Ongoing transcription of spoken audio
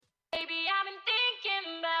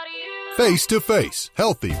Face to Face,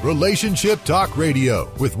 Healthy Relationship Talk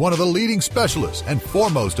Radio, with one of the leading specialists and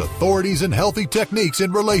foremost authorities in healthy techniques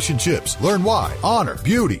in relationships. Learn why honor,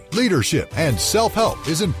 beauty, leadership, and self-help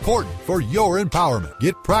is important for your empowerment.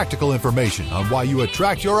 Get practical information on why you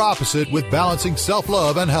attract your opposite with balancing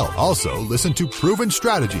self-love and health. Also, listen to proven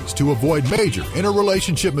strategies to avoid major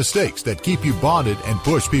interrelationship mistakes that keep you bonded and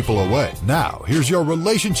push people away. Now, here's your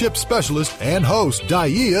relationship specialist and host,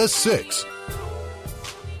 Dia Six.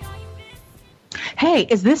 Hey,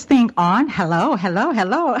 is this thing on? Hello.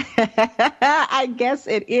 I guess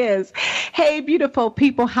it is. Hey, beautiful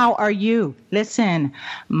people, how are you? Listen,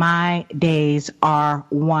 my days are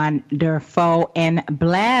wonderful and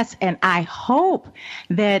blessed, and I hope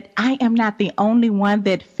that I am not the only one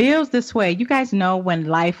that feels this way. You guys know when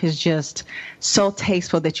life is just so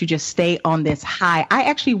tasteful that you just stay on this high. I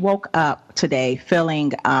actually woke up today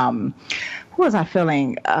feeling what was I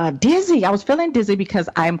feeling? Dizzy. I was feeling dizzy because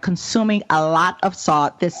I'm consuming a lot of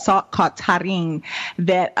salt. This salt called taurine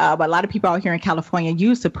that a lot of people out here in California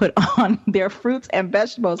use to put on their fruits and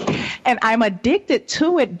vegetables. And I'm addicted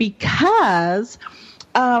to it because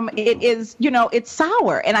it is, it's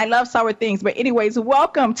sour, and I love sour things. But anyways,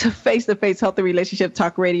 welcome to Face to Face Healthy Relationship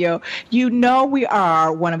Talk Radio. You know, we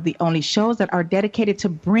are one of the only shows that are dedicated to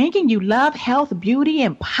bringing you love, health, beauty,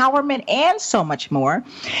 empowerment, and so much more.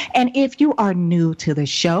 And if you are new to the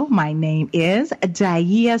show, my name is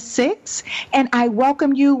Dia Six, and I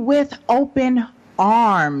welcome you with open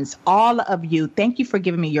arms. All of you, thank you for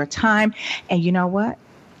giving me your time. And you know what?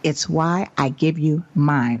 It's why I give you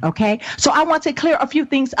mine, okay? So I want to clear a few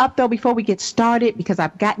things up, though, before we get started, because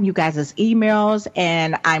I've gotten you guys' emails,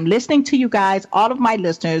 and I'm listening to you guys, all of my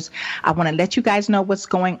listeners. I want to let you guys know what's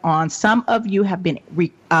going on. Some of you have been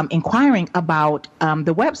inquiring about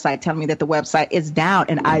the website, telling me that the website is down,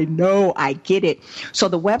 and I know, I get it. So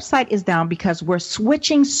the website is down because we're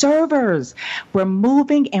switching servers. We're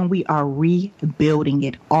moving, and we are rebuilding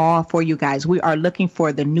it all for you guys. We are looking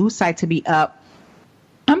for the new site to be up,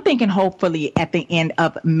 I'm thinking hopefully at the end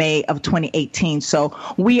of May of 2018. So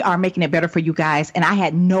we are making it better for you guys. And I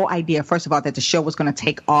had no idea, first of all, that the show was going to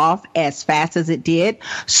take off as fast as it did.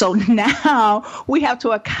 So now we have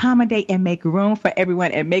to accommodate and make room for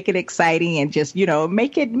everyone and make it exciting and just,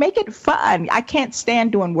 make it fun. I can't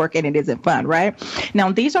stand doing work and it isn't fun, right?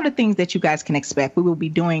 Now, these are the things that you guys can expect. We will be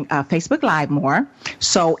doing Facebook Live more.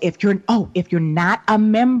 So if you're not a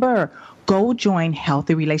member, go join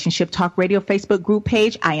Healthy Relationship Talk Radio Facebook group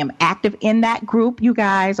page. I am active in that group, you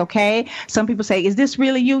guys, okay? Some people say, is this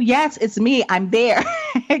really you? Yes, it's me. I'm there.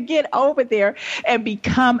 Get over there and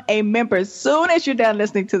become a member as soon as you're done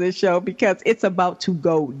listening to this show, because it's about to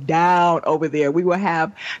go down over there. We will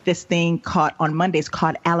have this thing on Mondays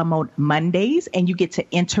called Alamo Mondays, and you get to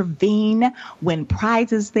intervene, win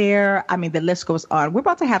prizes there. I mean, the list goes on. We're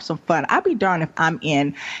about to have some fun. I'll be darned if I'm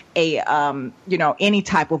in a, any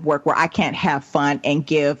type of work where I can't have fun and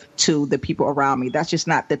give to the people around me. That's just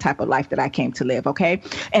not the type of life that I came to live, okay?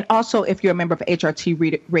 And also, if you're a member of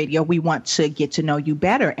HRT Radio, we want to get to know you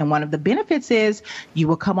better. And one of the benefits is you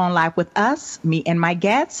will come on live with us, me and my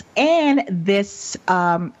guests, and this,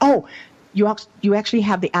 you actually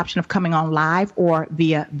have the option of coming on live or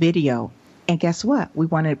via video. And guess what? We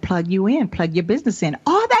want to plug you in, plug your business in,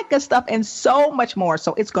 all that good stuff, and so much more.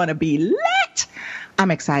 So it's going to be lit.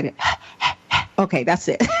 I'm excited. Okay, that's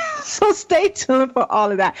it. So stay tuned for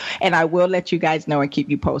all of that. And I will let you guys know and keep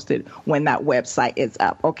you posted when that website is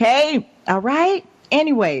up. Okay? All right?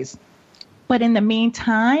 Anyways, but in the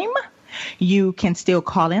meantime, you can still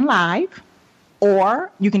call in live,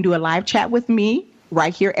 or you can do a live chat with me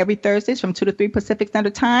right here every Thursdays from 2 to 3 Pacific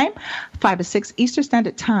Standard Time, 5 to 6 Eastern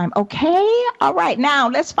Standard Time. Okay? All right. Now,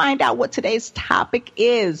 let's find out what today's topic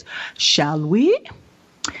is, shall we?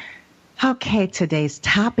 Okay, today's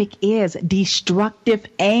topic is destructive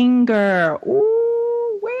anger.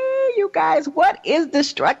 Ooh, you guys, what is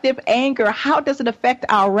destructive anger? How does it affect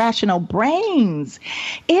our rational brains?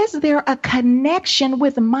 Is there a connection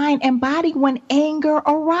with mind and body when anger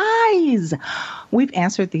arises? We've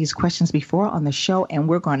answered these questions before on the show, and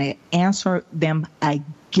we're going to answer them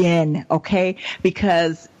again, okay?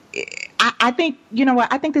 Because I think, you know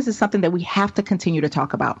what? I think this is something that we have to continue to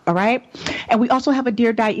talk about. All right. And we also have a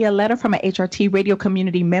Dear Dia letter from an HRT radio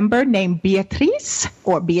community member named Beatrice,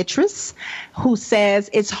 who says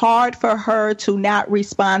it's hard for her to not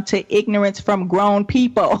respond to ignorance from grown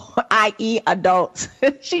people, i.e. adults.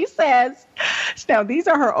 She says Now, these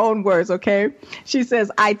are her own words, okay? She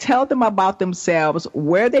says, I tell them about themselves,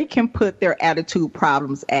 where they can put their attitude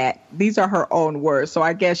problems at. These are her own words. So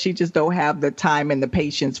I guess she just don't have the time and the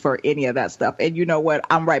patience for any of that stuff. And you know what?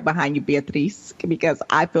 I'm right behind you, Beatrice, because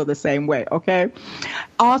I feel the same way, okay?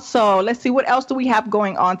 Also, let's see, what else do we have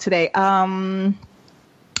going on today?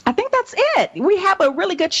 I think that's it. We have a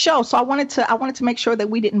really good show, so I wanted to make sure that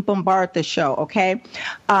we didn't bombard the show, okay?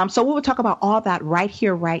 So we will talk about all that right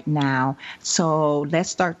here, right now. So let's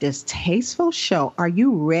start this tasteful show. Are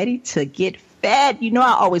you ready to get fed? You know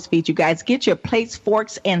I always feed you guys. Get your plates,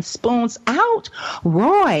 forks, and spoons out.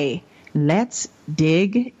 Roy, let's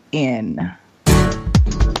dig in.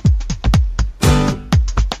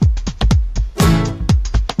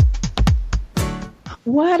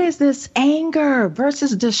 What is this anger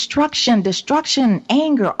versus destruction,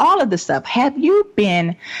 anger, all of this stuff?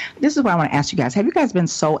 This is what I want to ask you guys. Have you guys been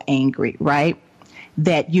so angry, right,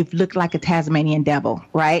 that you've looked like a Tasmanian devil,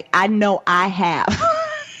 right? I know I have.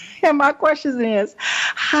 And my question is,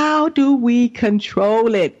 how do we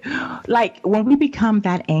control it? Like when we become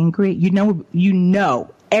that angry, you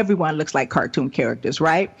know, everyone looks like cartoon characters,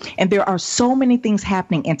 right? And there are so many things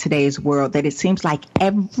happening in today's world that it seems like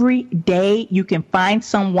every day you can find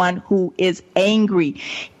someone who is angry.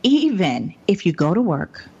 Even if you go to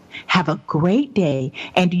work, have a great day,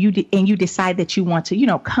 and you decide that you want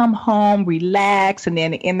to, come home, relax, and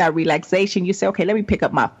then in that relaxation, you say, okay, let me pick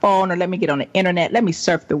up my phone or let me get on the internet, let me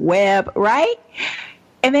surf the web, right?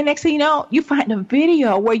 And then next thing you know, you find a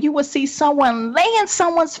video where you will see someone laying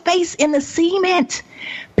someone's face in the cement.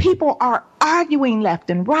 People are arguing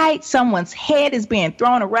left and right. Someone's head is being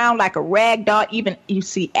thrown around like a rag doll. Even you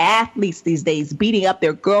see athletes these days beating up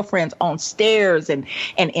their girlfriends on stairs and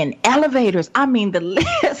in elevators. I mean, the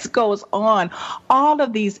list goes on. All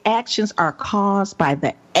of these actions are caused by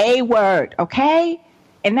the A word, okay?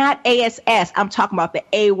 And not ASS. I'm talking about the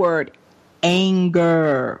A word,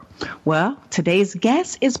 anger. Well, today's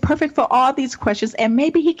guest is perfect for all these questions, and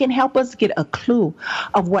maybe he can help us get a clue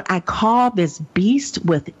of what I call this beast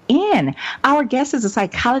within. Our guest is a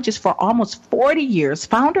psychologist for almost 40 years,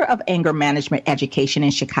 founder of Anger Management Education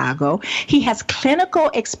in Chicago. He has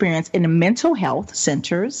clinical experience in mental health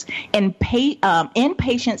centers, in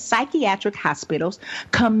inpatient psychiatric hospitals,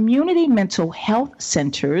 community mental health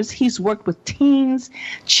centers. He's worked with teens,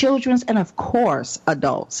 children, and of course,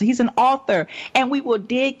 adults. He's an author, and we will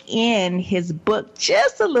dig in his book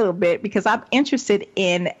just a little bit because I'm interested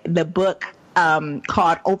in the book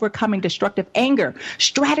called Overcoming Destructive Anger,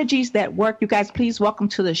 Strategies That Work. You guys, please welcome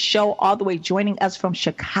to the show, all the way joining us from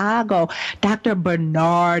Chicago, Dr.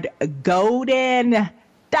 Bernard Golden.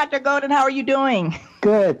 Dr. Golden, how are you doing?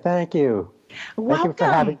 Good, thank you. Welcome. Thank you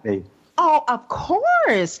for having me. Oh, of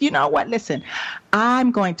course. You know what? Listen,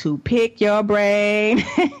 I'm going to pick your brain.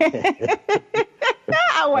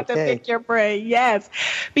 I want to pick your brain, yes.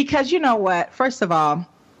 Because you know what? First of all,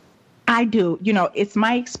 I do. It's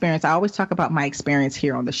my experience. I always talk about my experience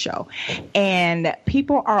here on the show. And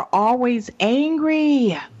people are always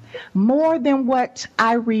angry more than what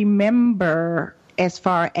I remember as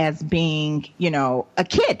far as being, a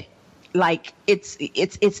kid. Like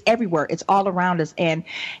it's everywhere. It's all around us. And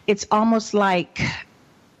it's almost like,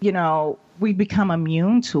 we become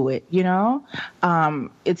immune to it,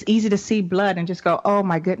 It's easy to see blood and just go, oh,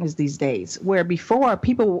 my goodness, these days. Where before,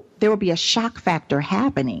 there would be a shock factor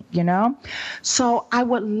happening, So I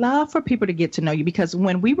would love for people to get to know you because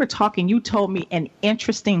when we were talking, you told me an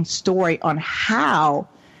interesting story on how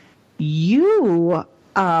you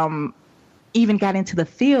even got into the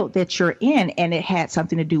field that you're in, and it had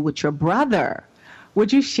something to do with your brother.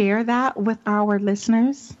 Would you share that with our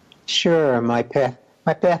listeners? Sure. My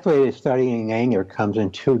pathway to studying anger comes in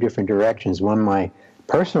two different directions, one my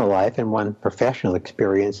personal life and one professional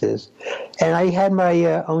experiences. And I had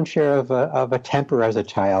my own share of a temper as a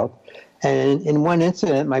child. And in one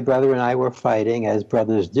incident, my brother and I were fighting, as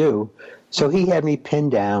brothers do. So he had me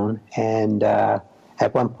pinned down, and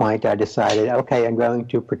at one point I decided, okay, I'm going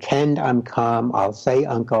to pretend I'm calm. I'll say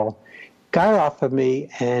uncle. Got off of me,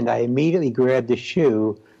 and I immediately grabbed the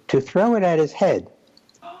shoe to throw it at his head.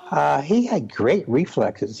 He had great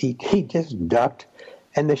reflexes. He just ducked,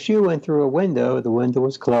 and the shoe went through a window. The window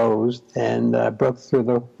was closed and broke through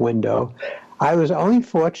the window. I was only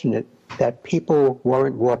fortunate that people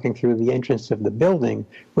weren't walking through the entrance of the building,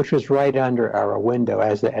 which was right under our window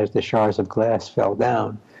as the shards of glass fell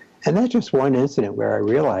down. And that's just one incident where I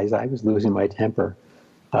realized I was losing my temper.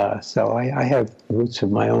 So I have roots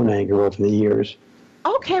of my own anger over the years.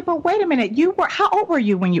 Okay, but wait a minute. How old were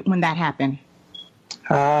you when that happened?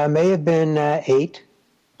 May have been 8.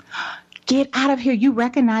 Get out of here. You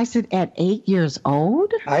recognized it at 8 years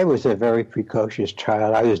old? I was a very precocious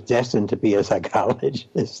child. I was destined to be a psychologist.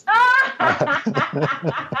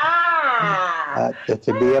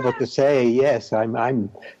 To be able to say, yes, I'm.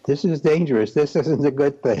 This is dangerous. This isn't a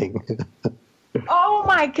good thing. Oh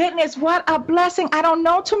my goodness, what a blessing. I don't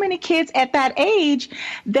know too many kids at that age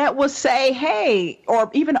that will say, hey, or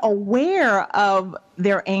even aware of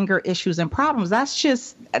their anger issues and problems. That's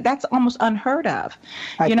almost unheard of,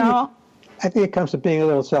 I think it comes to being a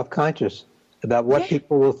little self-conscious about what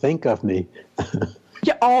people will think of me.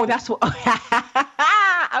 Yeah, oh, that's what.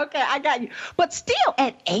 Okay, I got you. But still,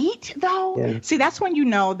 at 8, though, see, that's when you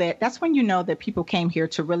know that people came here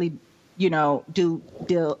to really, do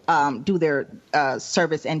their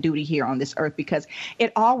service and duty here on this earth, because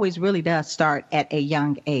it always really does start at a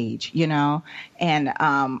young age, and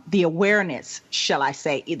the awareness, shall I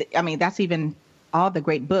say? I mean, that's even all the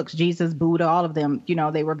great books, Jesus, Buddha, all of them.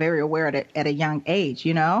 They were very aware at a young age.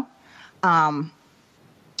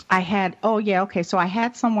 I had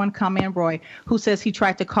someone come in, Roy, who says he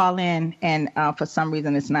tried to call in, and for some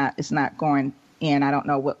reason it's not going in. I don't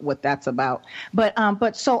know what that's about.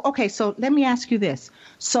 But so let me ask you this.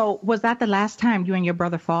 So was that the last time you and your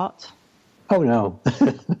brother fought? Oh, no.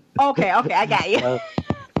 Okay, I got you.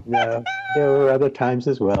 No, there were other times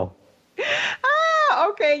as well.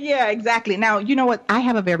 Okay, yeah, exactly. Now, you know what? I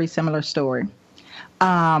have a very similar story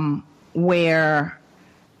where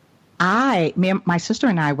my sister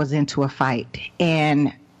and I was into a fight,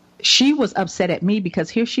 and she was upset at me because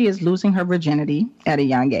here she is losing her virginity at a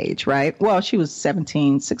young age, right? Well, she was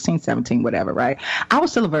 16, 17, whatever, right? I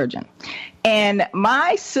was still a virgin. And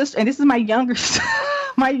my sister, and this is my younger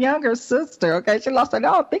sister, okay? She lost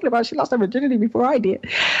her virginity before I did.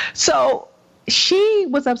 So she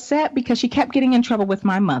was upset because she kept getting in trouble with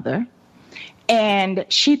my mother. And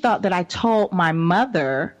she thought that I told my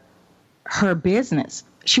mother her business.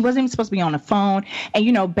 She wasn't even supposed to be on the phone.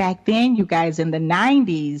 And, back then, you guys, in the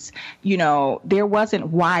 90s, there wasn't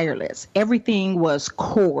wireless. Everything was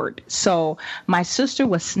cord. So my sister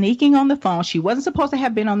was sneaking on the phone. She wasn't supposed to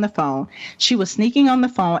have been on the phone. She was sneaking on the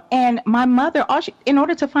phone. And my mother, in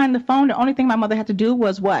order to find the phone, the only thing my mother had to do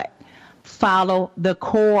was what? Follow the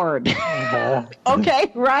cord.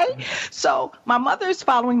 Okay, right? So my mother is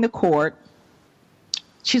following the cord.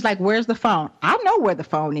 She's like, where's the phone? I know where the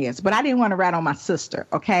phone is, but I didn't want to rat on my sister,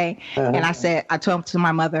 okay? And I told to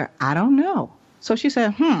my mother, I don't know. So she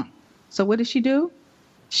said, So what did she do?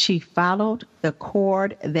 She followed the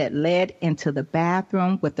cord that led into the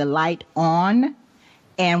bathroom with the light on.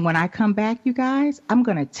 And when I come back, you guys, I'm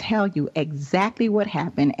going to tell you exactly what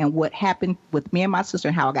happened and what happened with me and my sister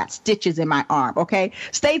and how I got stitches in my arm, okay?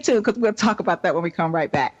 Stay tuned, because we'll talk about that when we come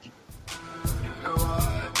right back.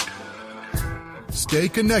 Stay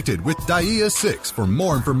connected with Dia 6 for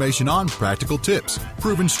more information on practical tips,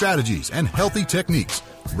 proven strategies, and healthy techniques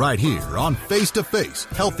right here on Face to Face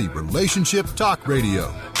Healthy Relationship Talk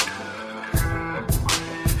Radio.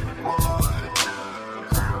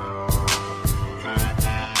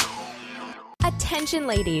 Attention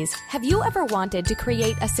ladies, have you ever wanted to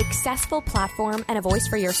create a successful platform and a voice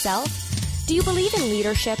for yourself? Do you believe in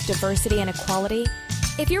leadership, diversity, and equality?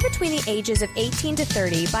 If you're between the ages of 18 to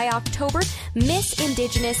 30, by October, Miss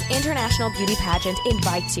Indigenous International Beauty Pageant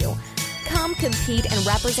invites you. Come compete and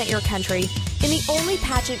represent your country in the only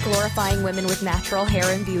pageant glorifying women with natural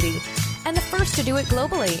hair and beauty, and the first to do it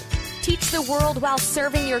globally. Teach the world while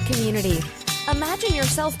serving your community. Imagine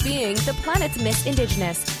yourself being the planet's Miss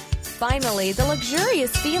Indigenous. Finally, the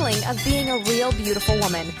luxurious feeling of being a real beautiful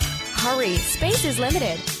woman. Hurry, space is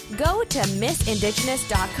limited. Go to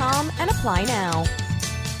missindigenous.com and apply now.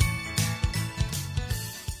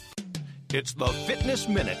 It's the Fitness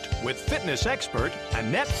Minute with fitness expert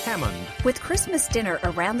Annette Hammond. With Christmas dinner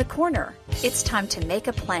around the corner, it's time to make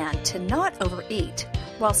a plan to not overeat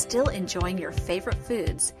while still enjoying your favorite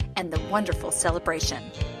foods and the wonderful celebration.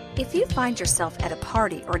 If you find yourself at a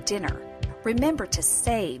party or dinner, remember to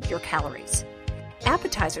save your calories.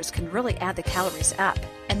 Appetizers can really add the calories up,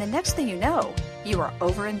 and the next thing you know, you are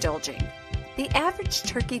overindulging. The average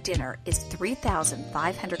turkey dinner is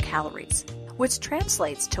 3,500 calories, which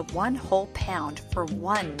translates to 1 whole pound for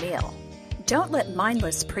one meal. Don't let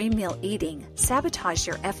mindless pre-meal eating sabotage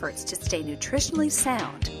your efforts to stay nutritionally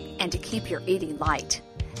sound and to keep your eating light.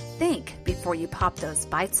 Think before you pop those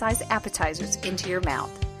bite-sized appetizers into your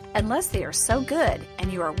mouth. Unless they are so good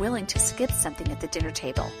and you are willing to skip something at the dinner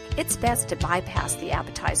table, it's best to bypass the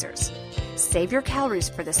appetizers. Save your calories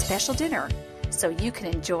for the special dinner so you can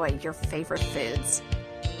enjoy your favorite foods.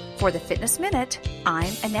 For the Fitness Minute,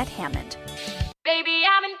 I'm Annette Hammond. Baby,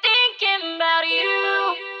 I've been thinking about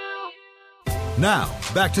you. Now,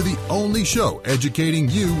 back to the only show educating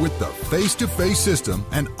you with the face-to-face system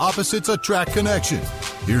and opposites attract connection.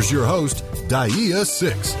 Here's your host, Dia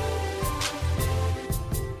Six.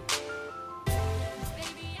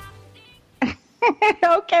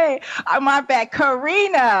 Okay, I'm on back.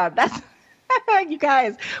 Karina, that's you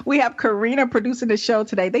guys. We have Karina producing the show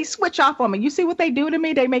today. They switch off on me. You see what they do to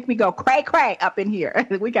me? They make me go cray cray up in here.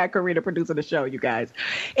 We got Karina producing the show, you guys.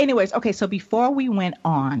 Anyways, okay. So before we went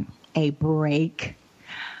on a break,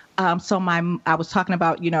 I was talking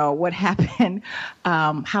about what happened,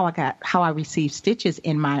 how I received stitches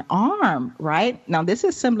in my arm. Right now, this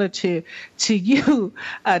is similar to you,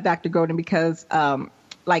 Dr. Golden, because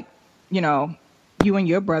you and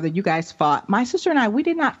your brother, you guys fought. My sister and I, we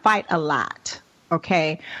did not fight a lot.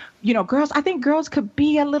 Okay. Girls, I think girls could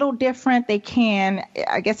be a little different. They can.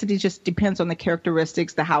 I guess it just depends on the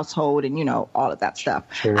characteristics, the household, and, all of that stuff.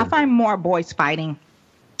 Sure. I find more boys fighting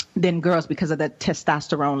than girls because of the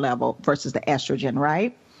testosterone level versus the estrogen,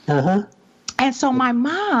 right? Uh-huh. And so my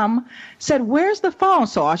mom said, "Where's the phone?"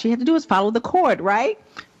 So all she had to do was follow the cord, right?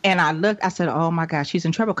 And I looked, I said, oh my gosh, she's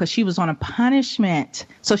in trouble because she was on a punishment.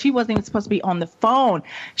 So she wasn't even supposed to be on the phone.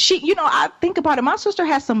 I think about it. My sister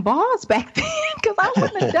had some balls back then because I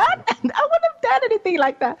wouldn't have done anything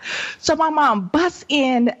like that. So my mom busts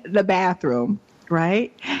in the bathroom,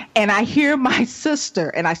 right? And I hear my sister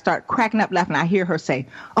and I start cracking up laughing. I hear her say,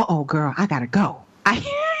 "Uh-oh, girl, I got to go." I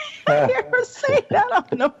hear her say that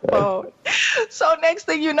on the phone. So next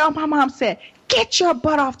thing you know, my mom said, "Get your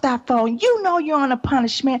butt off that phone. You know you're on a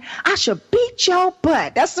punishment. I should beat your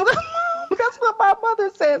butt." That's what my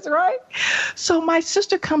mother says, right? So my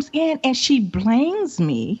sister comes in and she blames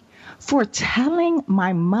me for telling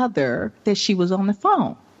my mother that she was on the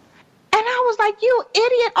phone. And I was like, "You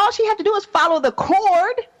idiot. All she had to do is follow the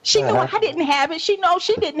cord." She knew I didn't have it. She knows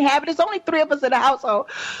she didn't have it. There's only 3 of us in the household.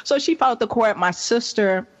 So she followed the cord. My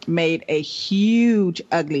sister made a huge,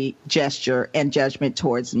 ugly gesture and judgment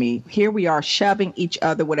towards me. Here we are shoving each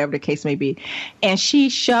other, whatever the case may be. And she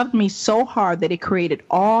shoved me so hard that it created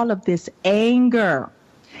all of this anger.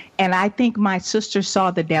 And I think my sister saw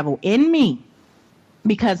the devil in me,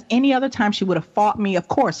 because any other time she would have fought me, of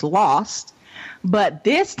course, lost. But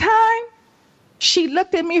this time, she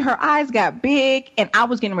looked at me, her eyes got big, and I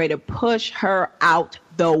was getting ready to push her out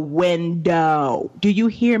the window. Do you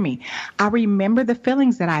hear me? I remember the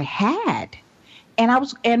feelings that I had.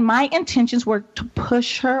 And my intentions were to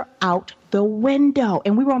push her out the window.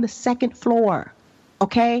 And we were on the 2nd floor.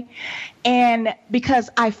 Okay? And because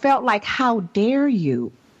I felt like, how dare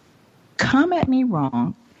you come at me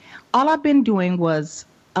wrong? All I've been doing was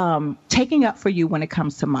taking up for you when it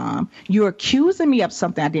comes to Mom. You're accusing me of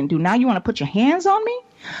something I didn't do. Now you want to put your hands on me?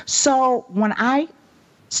 So when I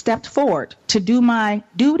stepped forward to do my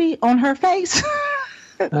duty on her face,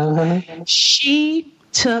 she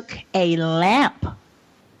took a lamp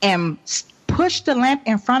and pushed the lamp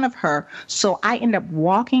in front of her. So I ended up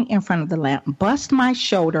walking in front of the lamp, bust my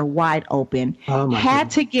shoulder wide open, had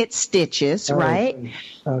to get stitches, right?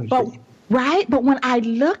 But when I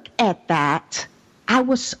look at that, I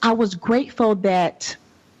was grateful that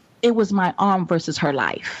it was my arm versus her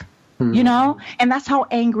life, and that's how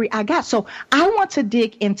angry I got. So I want to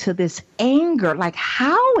dig into this anger. Like,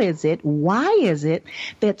 why is it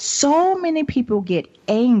that so many people get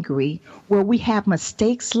angry where we have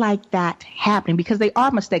mistakes like that happening? Because they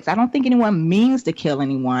are mistakes. I don't think anyone means to kill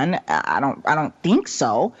anyone. I don't think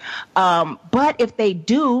so. But if they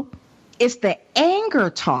do, it's the anger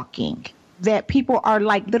talking that people are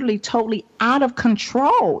like literally totally out of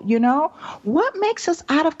control. What makes us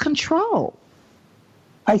out of control?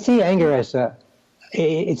 I see anger as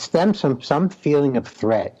it stems from some feeling of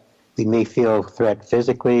threat. We may feel a threat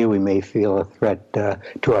physically. We may feel a threat to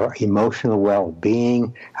our emotional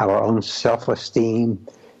well-being, our own self-esteem.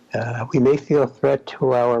 We may feel a threat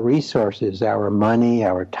to our resources, our money,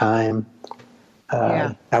 our time,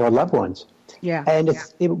 our loved ones. Yeah. And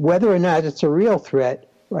whether or not it's a real threat,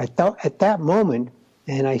 I thought at that moment,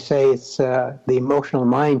 and I say it's the emotional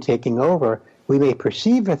mind taking over, we may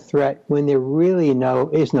perceive a threat when there really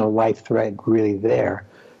is no life threat really there.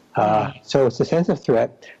 So it's a sense of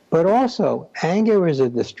threat. But also, anger is a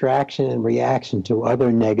distraction and reaction to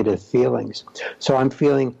other negative feelings. So I'm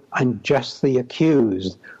feeling unjustly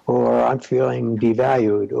accused, or I'm feeling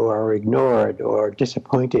devalued, or ignored, or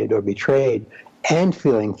disappointed, or betrayed, and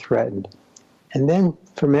feeling threatened. And then,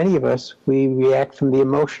 for many of us, we react from the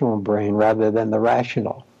emotional brain rather than the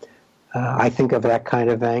rational. I think of that kind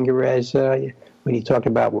of anger as when you talk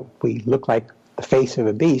about we look like the face of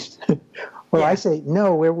a beast. I say,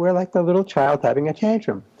 no, we're like the little child having a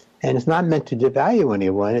tantrum. And it's not meant to devalue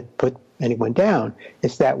anyone. anyone down.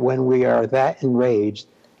 It's that when we are that enraged,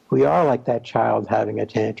 we are like that child having a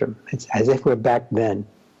tantrum. It's as if we're back then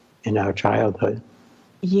in our childhood.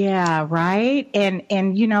 Yeah, right.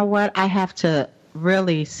 And you know what? I have to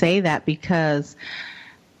really say that because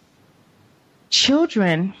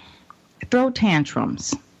children throw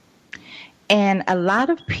tantrums. And a lot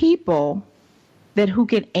of people who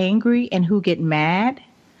get angry and who get mad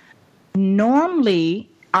normally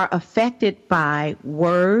are affected by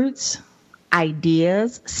words,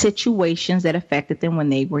 ideas, situations that affected them when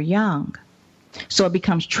they were young. So it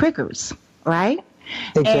becomes triggers, right?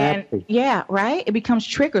 Exactly. And yeah, right? It becomes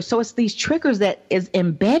triggers. So it's these triggers that is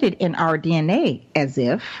embedded in our DNA as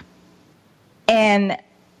if. And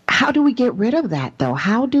how do we get rid of that, though?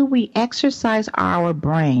 How do we exercise our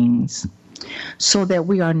brains so that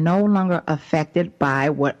we are no longer affected by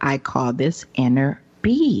what I call this inner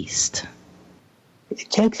beast? It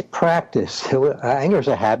takes practice. Anger is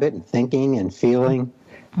a habit and thinking and feeling.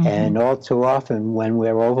 Mm-hmm. And all too often when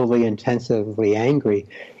we're overly intensively angry,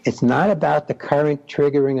 it's not about the current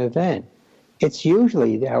triggering event. It's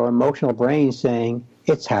usually our emotional brain saying,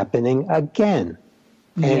 it's happening again.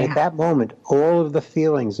 And at that moment, all of the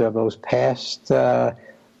feelings of those past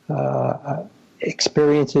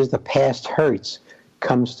experiences, the past hurts,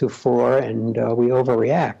 comes to fore, and we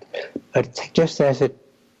overreact. But just as it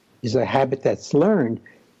is a habit that's learned,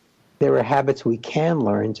 there are habits we can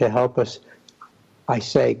learn to help us, I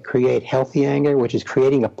say, create healthy anger, which is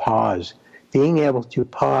creating a pause, being able to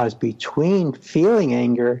pause between feeling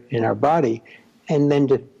anger in our body and then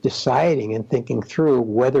deciding and thinking through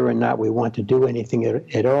whether or not we want to do anything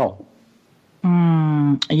at all.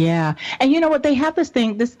 Yeah. And you know what? They have this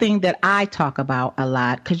thing that I talk about a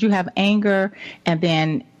lot, because you have anger and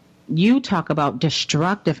then you talk about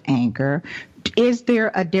destructive anger. Is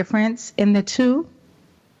there a difference in the two?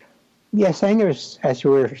 Yes, anger is, as you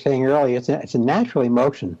were saying earlier, it's a natural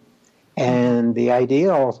emotion. And the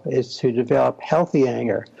ideal is to develop healthy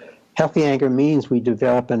anger. Healthy anger means we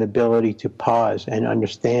develop an ability to pause and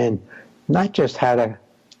understand not just how to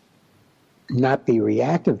not be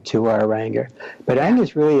reactive to our anger, but anger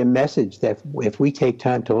is really a message that if we take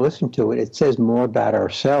time to listen to it, it says more about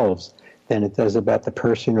ourselves than it does about the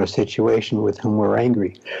person or situation with whom we're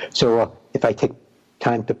angry. So if I take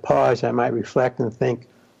time to pause, I might reflect and think,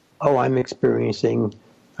 oh, I'm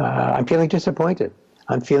feeling disappointed.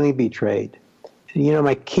 I'm feeling betrayed. You know,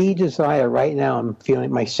 my key desire right now, I'm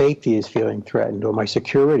feeling my safety is feeling threatened, or my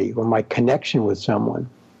security, or my connection with someone.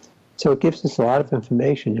 So it gives us a lot of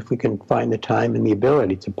information if we can find the time and the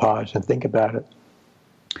ability to pause and think about it.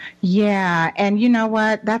 Yeah, and you know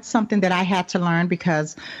what? That's something that I had to learn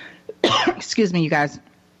because, excuse me, you guys.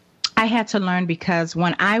 I had to learn because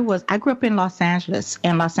when I grew up in Los Angeles,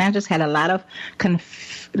 and Los Angeles had a lot of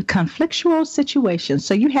conflictual situations.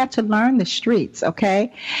 So you had to learn the streets,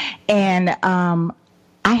 okay? And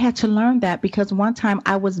I had to learn that because one time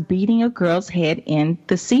I was beating a girl's head in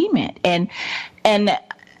the cement, and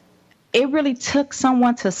it really took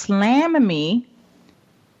someone to slam me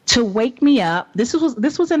to wake me up. This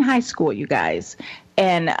was in high school, you guys.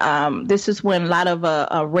 And this is when a lot of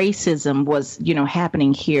racism was,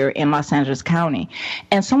 happening here in Los Angeles County.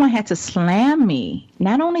 And someone had to slam me.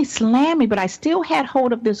 Not only slam me, but I still had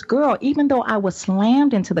hold of this girl. Even though I was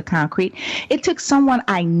slammed into the concrete, it took someone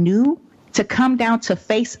I knew to come down to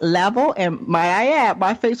face level. And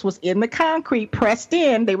my face was in the concrete, pressed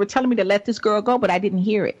in. They were telling me to let this girl go, but I didn't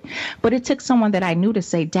hear it. But it took someone that I knew to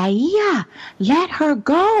say, Daia, let her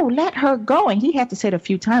go, let her go. And he had to say it a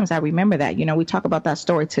few times. I remember that. We talk about that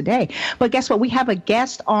story today. But guess what? We have a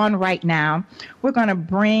guest on right now. We're going to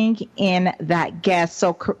bring in that guest.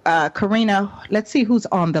 So, Karina, let's see who's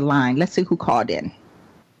on the line. Let's see who called in.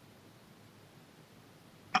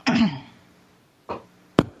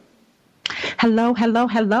 Hello.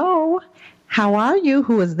 How are you?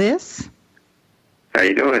 Who is this? How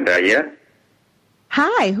you doing, Daia?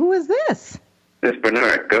 Hi, who is this? This is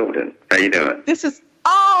Bernard Golden. How you doing? This is,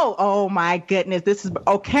 oh my goodness. This is,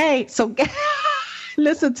 okay, so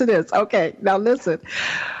listen to this. Okay, now listen.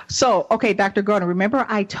 So, okay, Dr. Golden, remember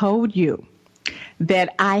I told you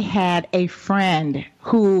that I had a friend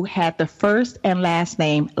who had the first and last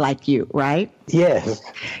name like you, right? Yes.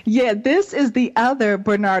 Yeah, this is the other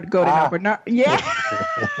Bernard Golden. Bernard, yeah.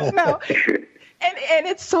 No. And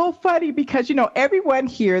it's so funny because, everyone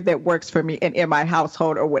here that works for me in my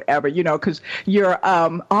household or whatever, because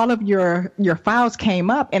all of your files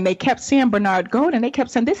came up and they kept saying Bernard Golden. They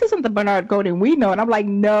kept saying, this isn't the Bernard Golden we know. And I'm like,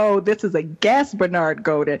 no, this is a guest Bernard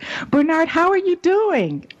Golden. Bernard, how are you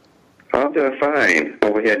doing? I'm doing fine.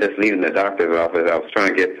 Over here just leaving the doctor's office. I was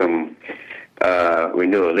trying to get some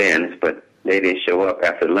renewal lens, but they didn't show up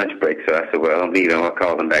after the lunch break. So I said, well, I'm leaving. I'll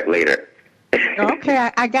call them back later. Okay,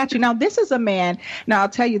 I got you. Now, this is a man. Now, I'll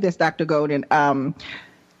tell you this, Dr. Golden.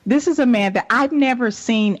 This is a man that I've never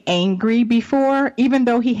seen angry before, even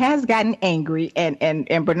though he has gotten angry, and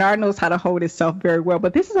Bernard knows how to hold himself very well.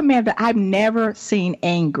 But this is a man that I've never seen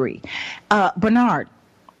angry. Bernard.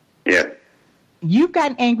 Yeah. You've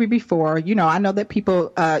gotten angry before. You know, I know that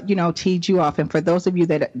people, tease you off. And for those of you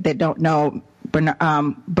that don't know,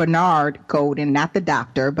 Bernard Golden, not the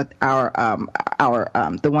doctor, but our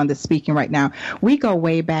the one that's speaking right now, we go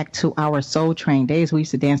way back to our Soul Train days. We used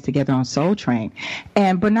to dance together on Soul Train.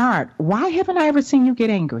 And Bernard, why haven't I ever seen you get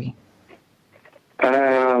angry?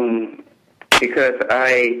 Because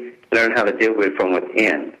I learned how to deal with it from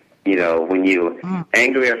within. You know, when you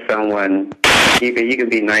angry at someone, you can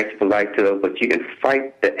be nice, polite to them, but you can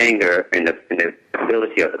fight the anger and the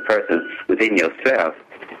ability of the person within yourself,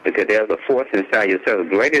 because there's a force inside yourself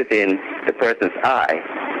greater than the person's eye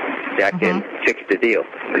that can fix the deal.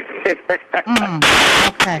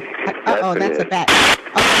 Okay. That's a bad.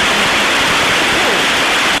 Okay.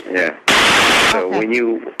 Yeah. So when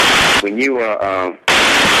you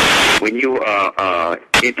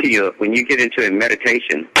get into a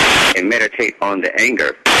meditation and meditate on the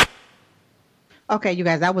anger. Okay, you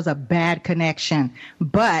guys, that was a bad connection,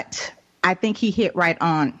 but I think he hit right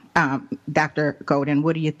on, Dr. Golden.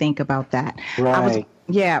 What do you think about that? Right.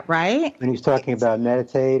 Right? When he's talking about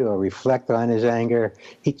meditate or reflect on his anger,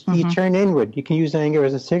 he turn inward. You can use anger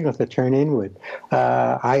as a signal to turn inward.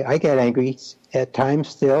 I get angry at times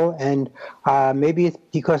still, and maybe it's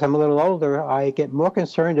because I'm a little older, I get more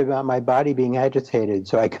concerned about my body being agitated,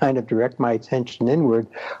 so I kind of direct my attention inward,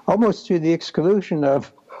 almost to the exclusion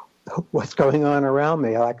of what's going on around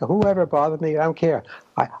me. Like, whoever bothered me, I don't care.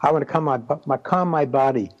 I want to calm my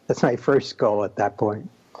body. That's my first goal at that point.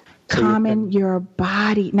 Calming your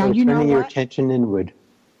body. Now, you know what? Turning your attention inward.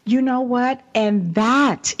 You know what? And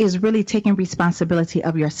that is really taking responsibility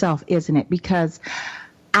of yourself, isn't it? Because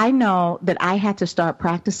I know that I had to start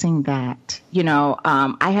practicing that. You know,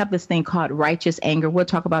 I have this thing called righteous anger. We'll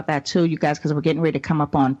talk about that too, you guys, because we're getting ready to come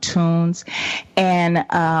up on tunes. And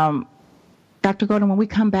Dr. Golden, when we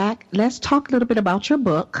come back, let's talk a little bit about your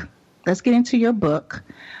book. Let's get into your book.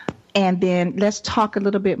 And then let's talk a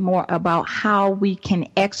little bit more about how we can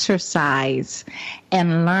exercise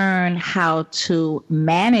and learn how to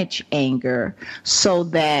manage anger so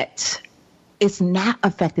that it's not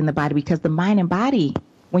affecting the body, because the mind and body,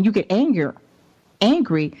 when you get angry,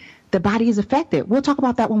 the body is affected. We'll talk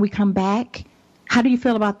about that when we come back. How do you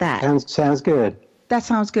feel about that? Sounds good. That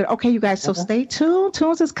sounds good. Okay, you guys, so stay tuned.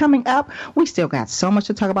 Tunes is coming up. We still got so much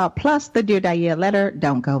to talk about, plus the Dear Daya letter.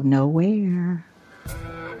 Don't go nowhere.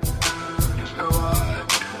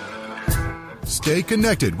 Stay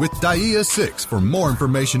connected with Daya 6 for more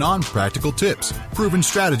information on practical tips, proven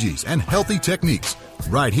strategies, and healthy techniques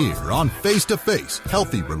right here on Face to Face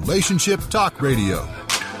Healthy Relationship Talk Radio.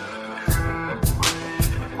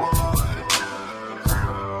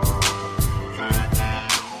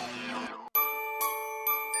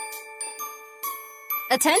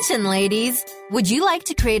 Attention, ladies. Would you like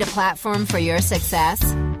to create a platform for your success?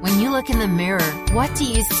 When you look in the mirror, what do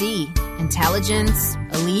you see? Intelligence?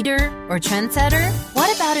 A leader? Or trendsetter?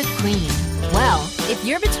 What about a queen? Well, if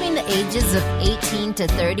you're between the ages of 18 to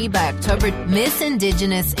 30 by October, Miss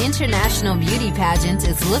Indigenous International Beauty Pageant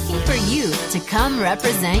is looking for you to come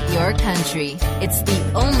represent your country. It's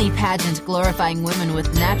the only pageant glorifying women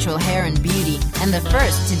with natural hair and beauty, and the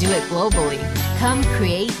first to do it globally. Come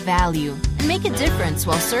create value and make a difference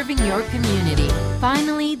while serving your community.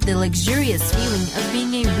 Finally, the luxurious feeling of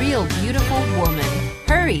being a real beautiful woman.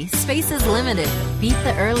 Hurry, space is limited. Beat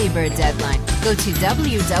the early bird deadline. Go to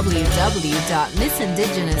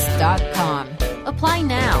www.missindigenous.com. Apply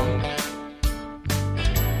now.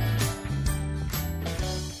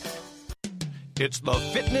 It's the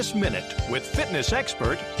Fitness Minute with fitness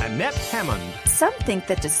expert Annette Hammond. Some think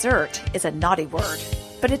that dessert is a naughty word,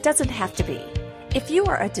 but it doesn't have to be. If you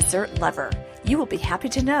are a dessert lover, you will be happy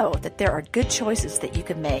to know that there are good choices that you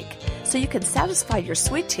can make so you can satisfy your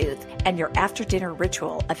sweet tooth and your after-dinner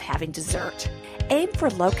ritual of having dessert. Aim for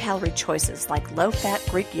low-calorie choices like low-fat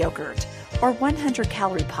Greek yogurt or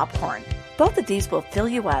 100-calorie popcorn. Both of these will fill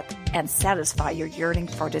you up and satisfy your yearning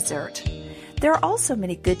for dessert. There are also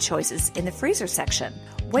many good choices in the freezer section.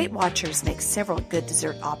 Weight Watchers makes several good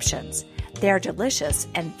dessert options. They are delicious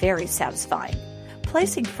and very satisfying.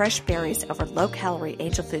 Placing fresh berries over low-calorie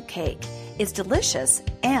angel food cake is delicious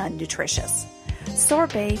and nutritious.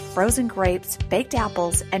 Sorbet, frozen grapes, baked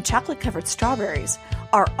apples, and chocolate-covered strawberries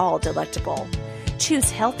are all delectable. Choose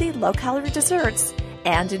healthy, low-calorie desserts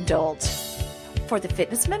and indulge. For the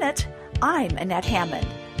Fitness Minute, I'm Annette Hammond.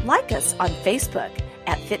 Like us on Facebook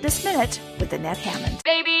at Fitness Minute with Annette Hammond.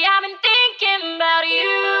 Baby, I've been thinking about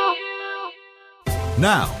you.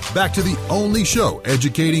 Now, back to the only show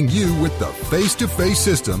educating you with the face-to-face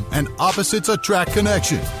system and opposites attract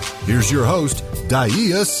connection. Here's your host,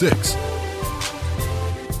 Dia Six.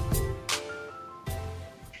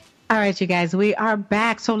 All right, you guys, we are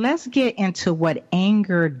back. So let's get into what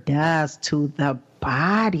anger does to the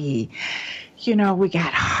body. You know, we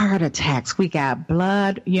got heart attacks, we got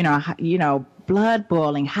blood, blood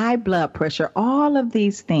boiling, high blood pressure, all of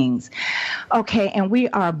these things. Okay, and we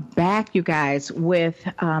are back, you guys, with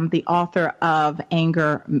the author of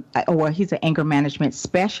Anger, or he's an anger management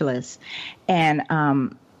specialist, and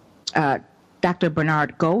Dr.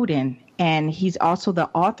 Bernard Golden. And he's also the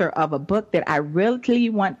author of a book that I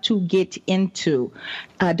really want to get into,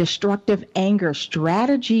 Destructive Anger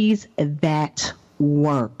Strategies That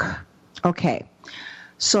Work. Okay,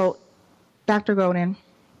 so Dr. Golden,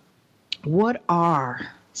 what are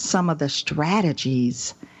some of the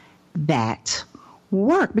strategies that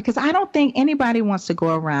work? Because I don't think anybody wants to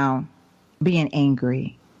go around being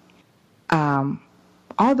angry.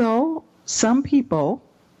 Although some people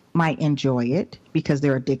might enjoy it because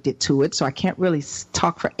they're addicted to it. So I can't really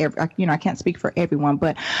talk for I can't speak for everyone,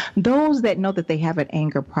 but those that know that they have an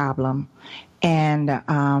anger problem and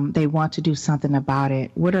they want to do something about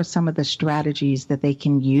it, what are some of the strategies that they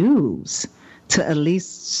can use to at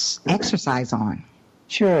least exercise on?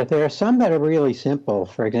 Sure. There are some that are really simple.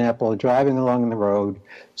 For example, driving along the road,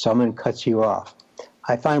 someone cuts you off.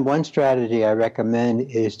 I find one strategy I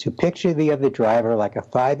recommend is to picture the other driver like a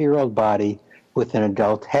 5-year-old body with an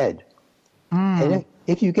adult head. And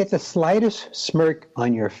if you get the slightest smirk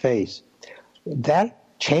on your face, that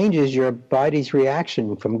changes your body's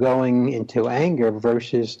reaction from going into anger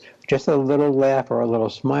versus just a little laugh or a little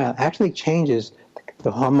smile. Actually changes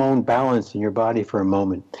the hormone balance in your body for a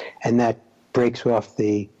moment, and that breaks off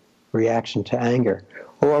the reaction to anger.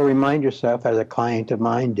 Or remind yourself, as a client of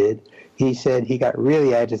mine did, he said he got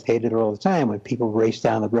really agitated all the time when people raced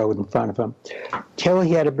down the road in front of him, till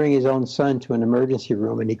he had to bring his own son to an emergency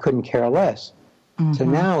room, and he couldn't care less. Mm-hmm. So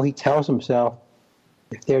now he tells himself,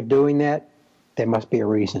 if they're doing that, there must be a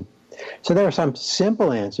reason. So there are some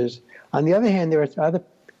simple answers. On the other hand, there are other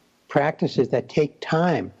practices that take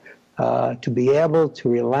time to be able to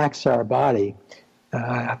relax our body.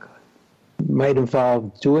 Might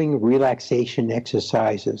involve doing relaxation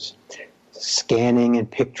exercises, scanning and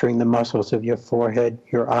picturing the muscles of your forehead,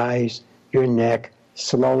 your eyes, your neck,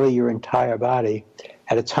 slowly your entire body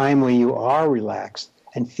at a time when you are relaxed,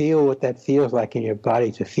 and feel what that feels like in your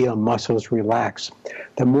body to feel muscles relax.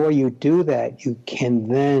 The more you do that, you can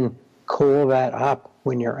then call that up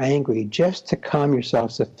when you're angry, just to calm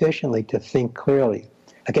yourself sufficiently to think clearly.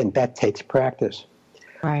 Again, that takes practice.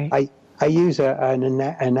 Right. I use an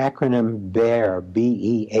acronym BEAR,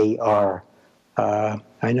 B-E-A-R.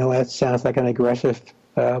 I know that sounds like an aggressive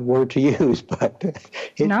word to use, but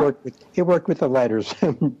it worked with the letters.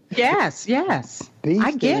 Yes.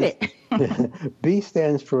 I get it. B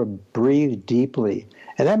stands for breathe deeply.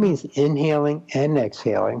 And that means inhaling and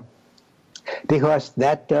exhaling, because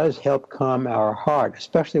that does help calm our heart,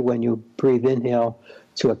 especially when you breathe inhale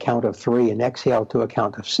to a count of 3 and exhale to a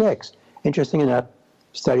count of 6. Interesting enough,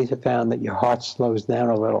 studies have found that your heart slows down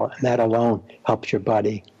a little, and that alone helps your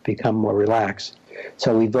body become more relaxed.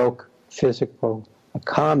 So evoke physical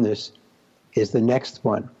calmness is the next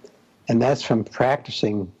one. And that's from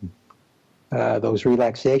practicing those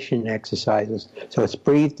relaxation exercises. So it's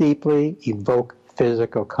breathe deeply, evoke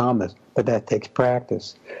physical calmness, but that takes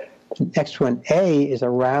practice. The next one, A, is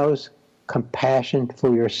arouse compassion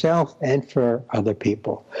for yourself and for other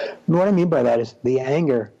people. And what I mean by that is the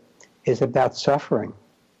anger is about suffering.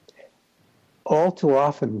 All too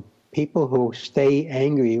often, people who stay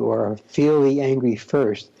angry or feel the angry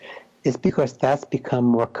first is because that's become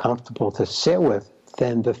more comfortable to sit with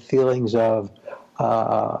than the feelings of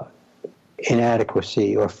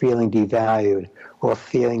inadequacy or feeling devalued or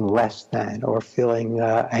feeling less than or feeling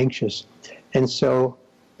anxious. And so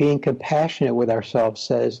being compassionate with ourselves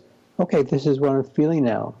says, okay, this is what I'm feeling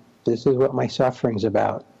now. This is what my suffering's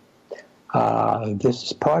about. This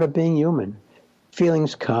is part of being human.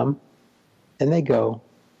 Feelings come and they go.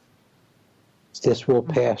 This will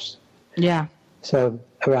pass. Yeah. So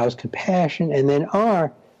arouse compassion. And then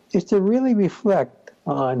R is to really reflect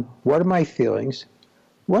on what are my feelings?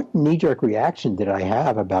 What knee-jerk reaction did I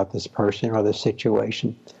have about this person or this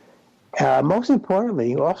situation? Most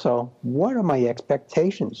importantly, also, what are my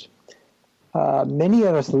expectations? Many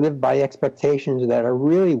of us live by expectations that are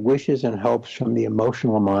really wishes and hopes from the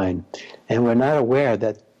emotional mind, and we're not aware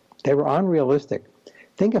that they were unrealistic.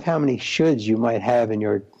 think of how many shoulds you might have in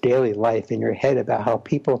your daily life, in your head, about how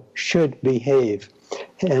people should behave.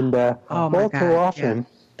 And all too often,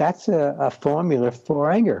 that's a formula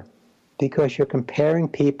for anger, because you're comparing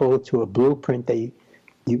people to a blueprint that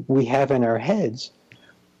we have in our heads,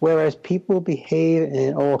 whereas people behave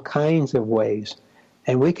in all kinds of ways.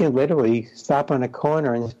 And we can literally stop on a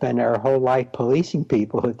corner and spend our whole life policing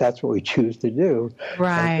people if that's what we choose to do.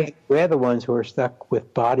 Right. We're the ones who are stuck with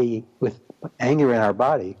anger in our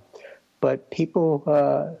body. But people,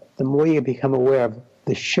 the more you become aware of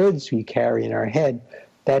the shoulds we carry in our head,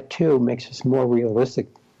 that too makes us more realistic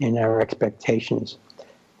in our expectations.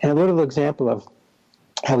 And a little example of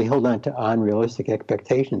how we hold on to unrealistic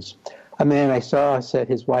expectations. A man I saw said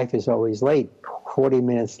his wife is always late, 40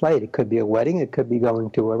 minutes late. It could be a wedding. It could be going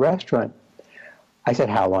to a restaurant. I said,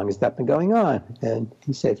 how long has that been going on? And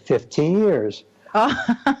he said, 15 years. Oh.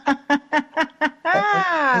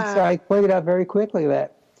 and so I pointed out very quickly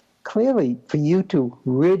that clearly for you to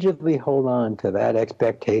rigidly hold on to that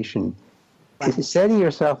expectation is setting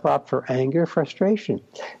yourself up for anger, frustration.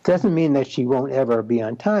 It doesn't mean that she won't ever be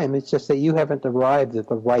on time. It's just that you haven't arrived at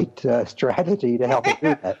the right strategy to help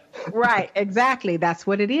her do that. Right, exactly. That's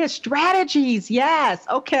what it is. Strategies, yes.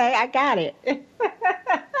 Okay, I got it.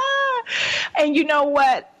 And you know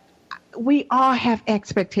what? We all have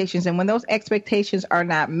expectations, and when those expectations are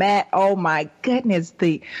not met, oh my goodness,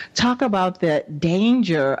 talk about the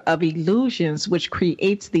danger of illusions, which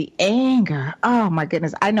creates the anger. Oh my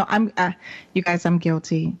goodness. I know you guys, I'm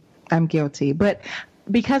guilty. But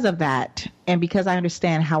because of that, and because I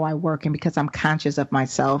understand how I work, and because I'm conscious of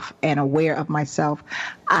myself and aware of myself,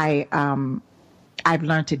 I've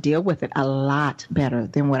learned to deal with it a lot better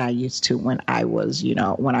than what I used to when I was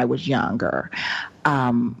younger.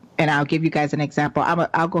 And I'll give you guys an example.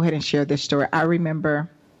 I'll go ahead and share this story. I remember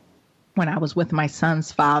when I was with my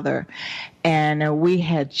son's father, and we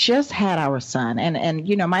had just had our son,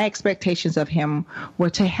 and my expectations of him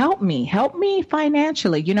were to help me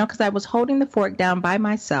financially, because I was holding the fort down by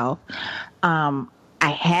myself. I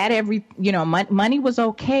had money was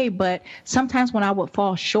okay, but sometimes when I would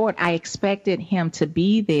fall short, I expected him to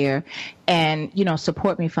be there and,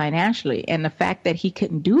 support me financially. And the fact that he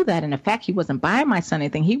couldn't do that, and the fact he wasn't buying my son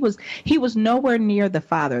anything, he was nowhere near the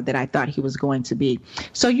father that I thought he was going to be.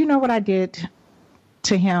 So you know what I did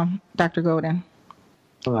to him, Dr. Golden?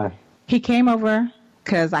 What? He came over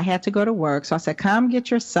because I had to go to work. So I said, come get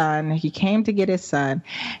your son. He came to get his son.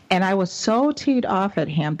 And I was so teed off at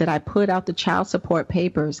him that I put out the child support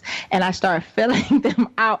papers and I started filling them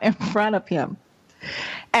out in front of him.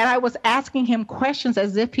 And I was asking him questions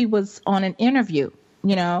as if he was on an interview,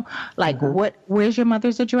 like, where's your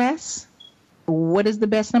mother's address? What is the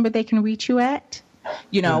best number they can reach you at?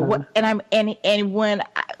 What, and when,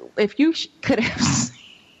 if you could have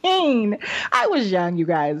seen, I was young, you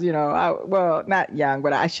guys, not young,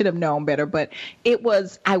 but I should have known better. But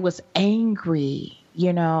I was angry,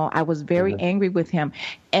 I was very angry with him.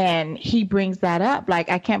 And he brings that up.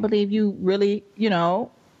 Like, I can't believe you really,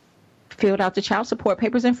 filled out the child support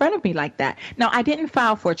papers in front of me like that. Now, I didn't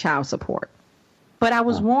file for child support, but I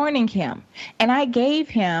was warning him. And I gave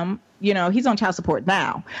him, he's on child support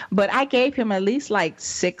now, but I gave him at least like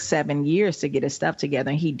 6-7 years to get his stuff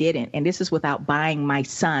together, and he didn't. And this is without buying my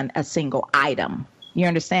son a single item. You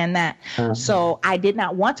understand that? So I did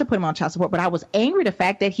not want to put him on child support, but I was angry the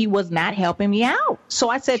fact that he was not helping me out. So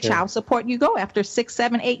I said, child support, you go. After 6,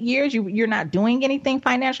 7, 8 years, you're not doing anything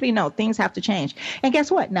financially. No, things have to change. And guess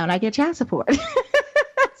what? Now I get child support.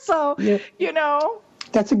 So,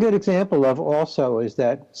 That's a good example of also is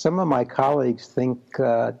that some of my colleagues think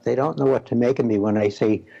they don't know what to make of me when I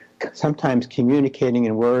say sometimes communicating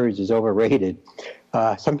in words is overrated.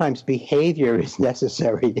 Sometimes behavior is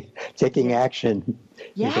necessary. Taking action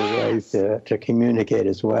is a way to communicate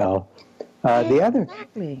as well. The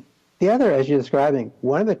other, as you're describing,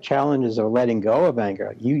 one of the challenges of letting go of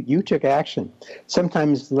anger, you took action.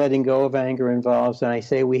 Sometimes letting go of anger involves, and I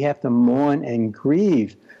say we have to mourn and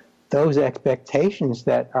grieve those expectations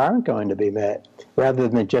that aren't going to be met. Rather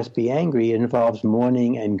than just be angry, it involves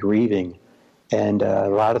mourning and grieving. And a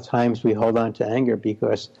lot of times we hold on to anger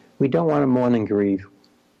because we don't want to mourn and grieve.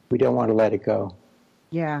 We don't want to let it go.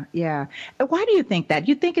 Yeah. Why do you think that?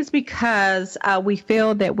 You think it's because we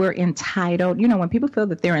feel that we're entitled? When people feel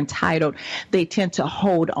that they're entitled, they tend to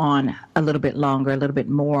hold on a little bit longer, a little bit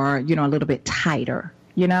more, a little bit tighter,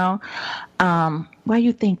 Why do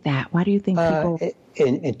you think that? Why do you think people...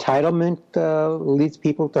 Entitlement leads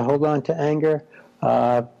people to hold on to anger.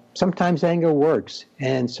 Sometimes anger works,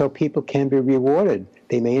 and so people can be rewarded.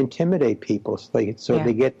 They may intimidate people so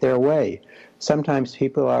they get their way. sometimes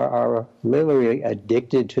people are literally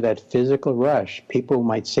addicted to that physical rush. People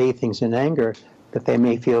might say things in anger that they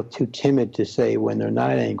may feel too timid to say when they're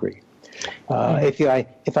not angry.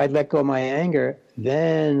 If I let go of my anger,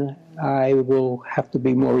 then I will have to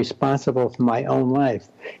be more responsible for my own life.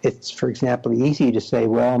 It's, for example, easy to say,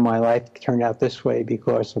 well, my life turned out this way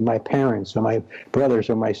because of my parents or my brothers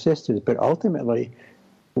or my sisters, but ultimately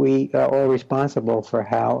we are all responsible for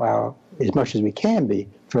as much as we can be,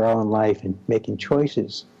 for our own life and making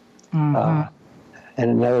choices. And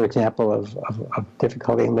another example of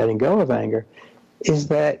difficulty in letting go of anger is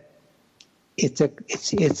that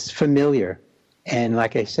it's familiar. And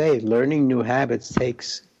like I say, learning new habits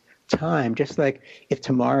takes time. Just like if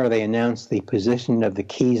tomorrow they announce the position of the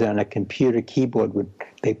keys on a computer keyboard,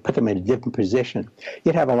 they put them in a different position,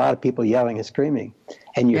 you'd have a lot of people yelling and screaming.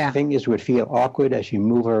 And your fingers would feel awkward as you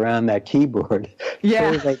move around that keyboard.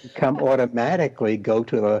 So they automatically go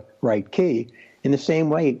to the right key. In the same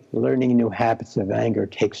way, learning new habits of anger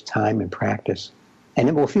takes time and practice. And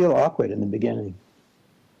it will feel awkward in the beginning.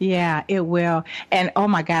 Yeah, it will. And oh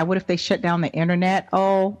my God, what if they shut down the internet?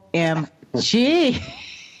 OMG.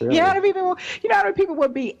 Really? You know how many people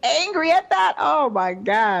would be angry at that? Oh my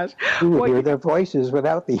gosh. You would hear their voices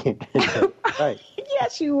without the internet. Right.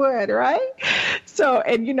 Yes, you would, right? So,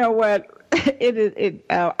 and you know what?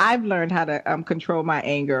 I've learned how to control my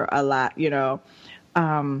anger a lot,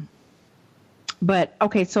 But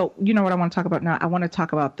okay, so you know what I want to talk about now? I want to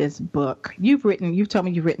talk about this book. You've told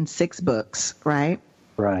me you've written 6 books, right?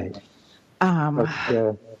 Right.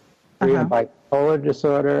 Bipolar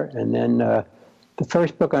disorder, and then the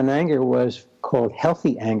first book on anger was called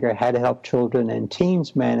Healthy Anger, How to Help Children and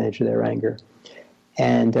Teens Manage Their Anger.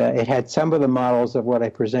 And it had some of the models of what I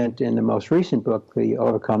present in the most recent book, The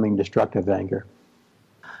Overcoming Destructive Anger.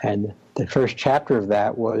 And the first chapter of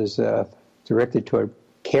that was directed toward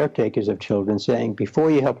caretakers of children, saying,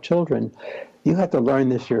 before you help children, you have to learn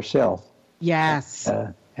this yourself. Yes.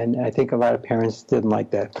 And I think a lot of parents didn't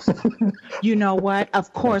like that. You know what?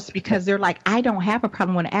 Of course, because they're like, I don't have a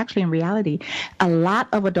problem, when actually in reality, a lot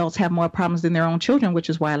of adults have more problems than their own children, which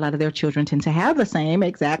is why a lot of their children tend to have the same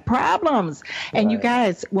exact problems. And you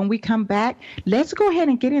guys, when we come back, let's go ahead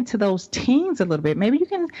and get into those teens a little bit. Maybe you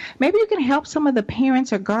can help some of the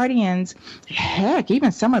parents or guardians, heck,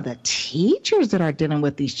 even some of the teachers that are dealing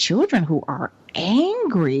with these children who are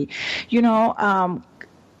angry.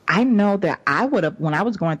 I know that I would have, when I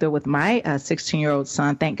was going through with my 16-year-old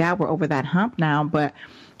son, thank God we're over that hump now, but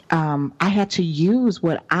I had to use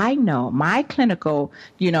what I know, my clinical,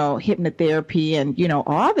 hypnotherapy and,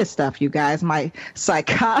 all this stuff, you guys, my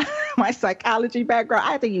psychology background.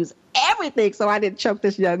 I had to use everything so I didn't choke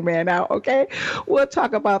this young man out, okay? We'll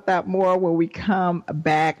talk about that more when we come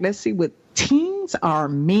back. Let's see what teens are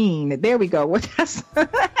mean. There we go. That's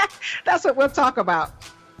what we'll talk about.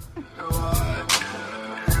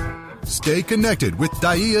 Stay connected with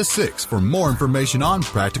DAIA 6 for more information on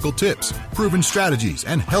practical tips, proven strategies,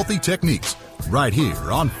 and healthy techniques right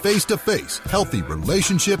here on Face to Face Healthy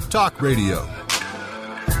Relationship Talk Radio.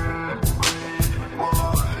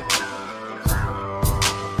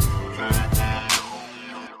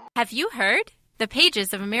 Have you heard? The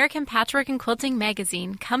pages of American Patchwork and Quilting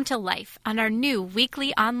magazine come to life on our new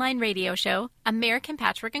weekly online radio show, American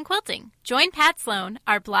Patchwork and Quilting. Join Pat Sloan,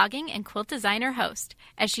 our blogging and quilt designer host,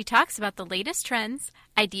 as she talks about the latest trends,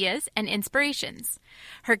 ideas, and inspirations.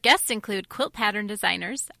 Her guests include quilt pattern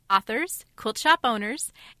designers, authors, quilt shop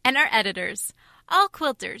owners, and our editors, all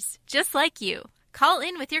quilters, just like you. Call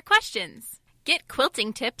in with your questions. Get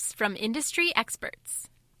quilting tips from industry experts.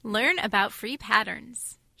 Learn about free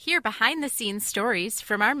patterns. Hear behind-the-scenes stories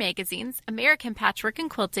from our magazines, American Patchwork and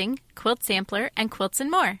Quilting, Quilt Sampler, and Quilts and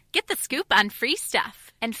More. Get the scoop on free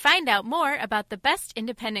stuff and find out more about the best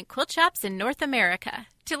independent quilt shops in North America.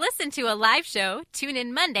 To listen to a live show, tune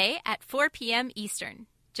in Monday at 4 p.m. Eastern.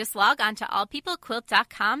 Just log on to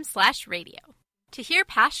allpeoplequilt.com/radio. To hear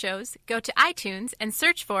past shows, go to iTunes and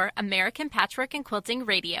search for American Patchwork and Quilting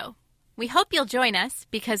Radio. We hope you'll join us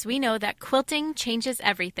because we know that quilting changes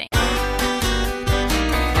everything.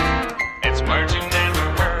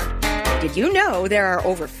 Did you know there are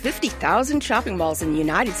over 50,000 shopping malls in the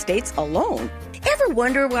United States alone? Ever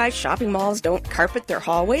wonder why shopping malls don't carpet their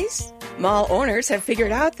hallways? Mall owners have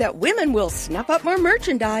figured out that women will snap up more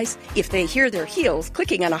merchandise if they hear their heels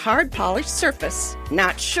clicking on a hard polished surface.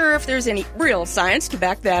 Not sure if there's any real science to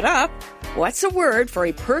back that up. What's a word for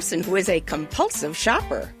a person who is a compulsive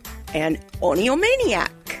shopper? An oniomaniac.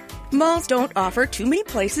 Malls don't offer too many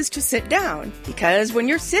places to sit down because when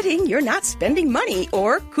you're sitting, you're not spending money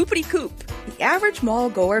or coopity-coop. The average mall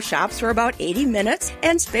goer shops for about 80 minutes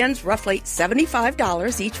and spends roughly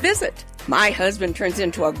 $75 each visit. My husband turns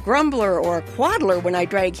into a grumbler or a quaddler when I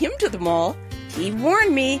drag him to the mall. He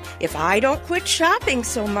warned me if I don't quit shopping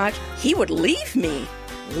so much, he would leave me.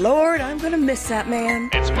 Lord, I'm going to miss that man.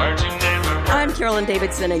 It's words you never heard. I'm Carolyn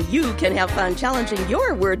Davidson, and you can have fun challenging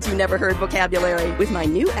your words you never heard vocabulary with my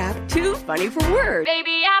new app, Too Funny for Words.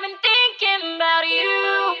 Baby, I've been thinking about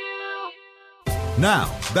you. Now,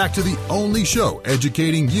 back to the only show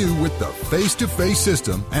educating you with the face-to-face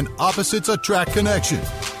system and opposites attract connection.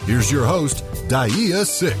 Here's your host, Dia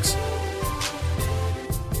Six.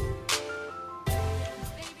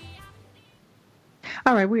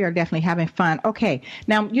 All right, we are definitely having fun. Okay,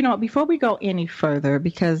 now, before we go any further,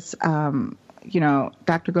 because,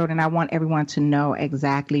 Dr. Golden, I want everyone to know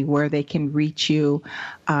exactly where they can reach you,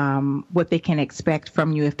 what they can expect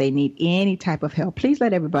from you if they need any type of help. Please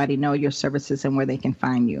let everybody know your services and where they can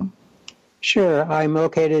find you. Sure. I'm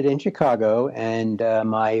located in Chicago, and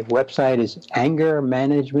my website is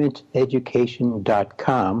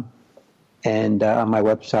angermanagementeducation.com. And on my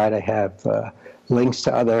website, I have links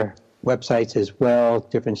to other websites as well,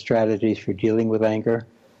 different strategies for dealing with anger.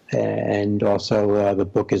 And also the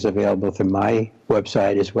book is available through my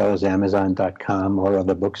website as well as Amazon.com or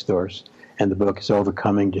other bookstores. And the book is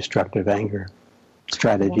Overcoming Destructive Anger,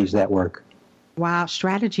 Strategies That Work. Wow,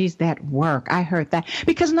 strategies that work. I heard that.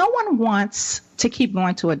 Because no one wants to keep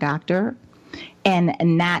going to a doctor and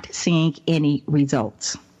not seeing any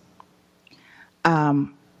results.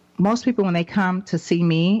 Most people, when they come to see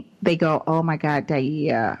me, they go, oh, my God,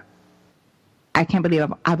 Dia, I can't believe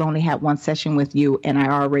I've only had one session with you and I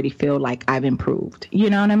already feel like I've improved. You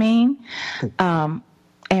know what I mean? And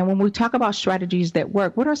when we talk about strategies that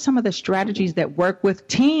work, what are some of the strategies that work with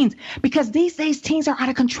teens? Because these days teens are out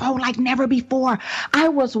of control like never before. I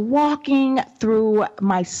was walking through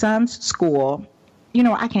my son's school. I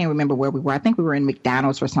can't even remember where we were. I think we were in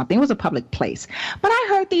McDonald's or something. It was a public place. But I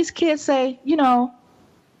heard these kids say,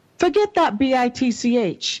 forget that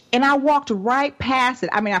BITCH. And I walked right past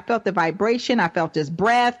it. I mean, I felt the vibration. I felt his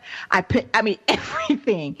breath.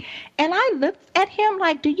 Everything. And I looked at him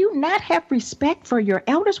like, do you not have respect for your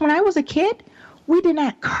elders? When I was a kid, we did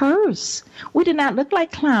not curse. We did not look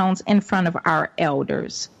like clowns in front of our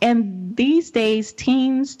elders. And these days,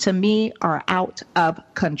 teens, to me, are out of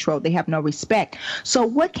control. They have no respect. So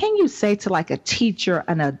what can you say to like a teacher,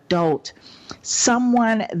 an adult,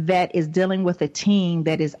 someone that is dealing with a teen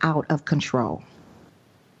that is out of control?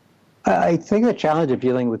 I think the challenge of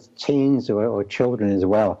dealing with teens or children as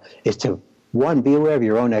well is to, one, be aware of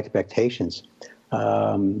your own expectations.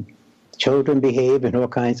 Children behave in all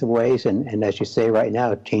kinds of ways, and as you say right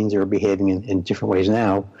now, teens are behaving in different ways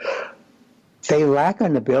now. They lack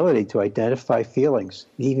an ability to identify feelings,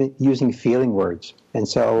 even using feeling words. And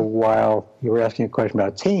so while you were asking a question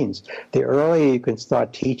about teens, the earlier you can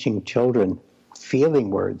start teaching children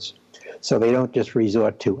feeling words, so they don't just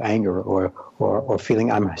resort to anger or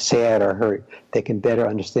feeling I'm sad or hurt. They can better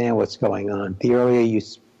understand what's going on. The earlier you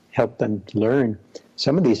help them learn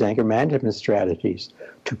some of these anger management strategies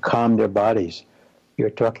to calm their bodies. You're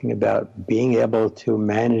talking about being able to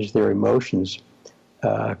manage their emotions.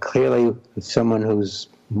 Clearly, someone who's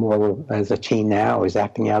more as a teen now is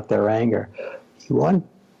acting out their anger. You want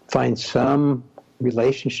to find some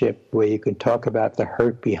relationship where you can talk about the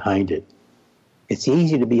hurt behind it. It's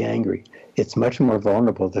easy to be angry. It's much more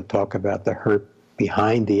vulnerable to talk about the hurt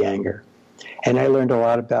behind the anger. And I learned a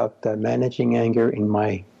lot about managing anger in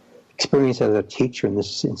my experience as a teacher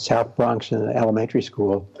in South Bronx in an elementary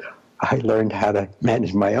school. I learned how to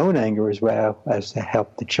manage my own anger as well as to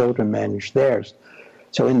help the children manage theirs.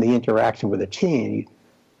 So in the interaction with a teen,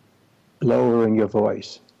 lowering your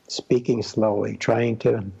voice, speaking slowly, trying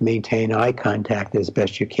to maintain eye contact as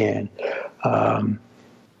best you can.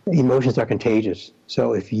 Emotions are contagious.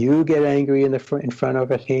 So if you get angry in front of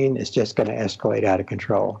a teen, it's just going to escalate out of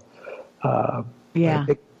control. Yeah.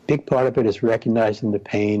 A big part of it is recognizing the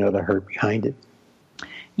pain or the hurt behind it.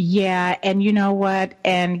 Yeah, and you know what?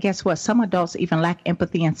 And guess what? Some adults even lack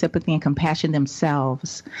empathy and sympathy and compassion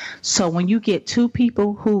themselves. So when you get two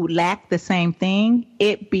people who lack the same thing,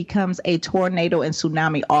 it becomes a tornado and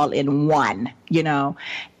tsunami all in one,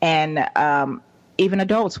 And even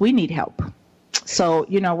adults, we need help. So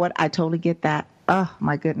you know what? I totally get that. Oh,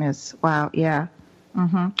 my goodness. Wow, yeah.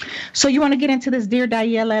 Mm-hmm. So you want to get into this Dear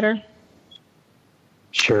Dia letter?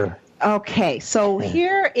 Sure. Okay, so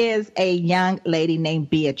here is a young lady named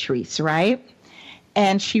Beatrice, right?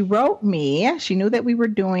 And she wrote me. She knew that we were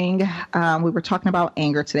talking about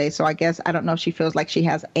anger today. So I guess, I don't know if she feels like she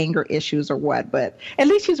has anger issues or what, but at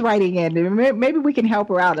least she's writing in. Maybe we can help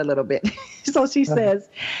her out a little bit. So she says,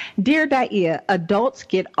 Dear Dia, adults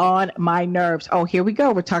get on my nerves. Oh, here we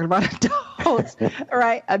go. We're talking about adults. adults,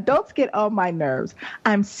 right? Adults get on my nerves.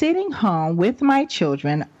 I'm sitting home with my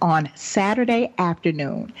children on Saturday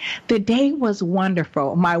afternoon. The day was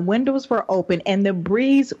wonderful. My windows were open and the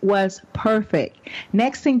breeze was perfect.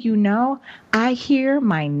 Next thing you know, I hear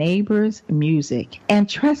my neighbor's music. And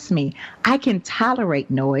trust me, I can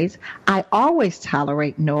tolerate noise. I always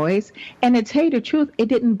tolerate noise. And to tell you the truth, it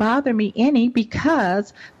didn't bother me any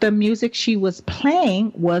because the music she was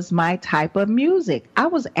playing was my type of music. I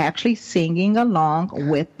was actually singing along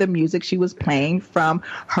with the music she was playing from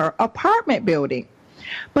her apartment building.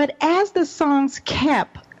 But as the songs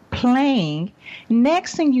kept playing,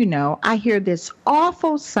 next thing you know, I hear this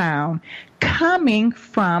awful sound coming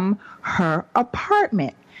from her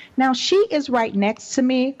apartment. Now, she is right next to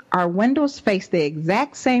me. Our windows face the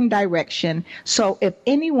exact same direction. So if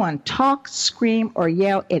anyone talks, scream, or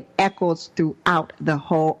yell, it echoes throughout the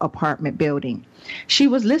whole apartment building. She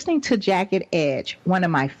was listening to Jagged Edge, one of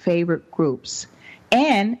my favorite groups,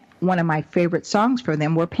 and one of my favorite songs for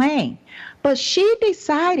them were playing. But she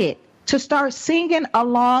decided to start singing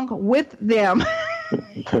along with them.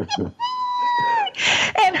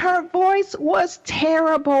 And her voice was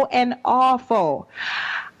terrible and awful.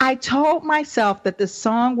 I told myself that the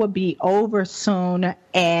song would be over soon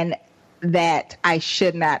and that I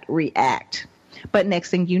should not react. But next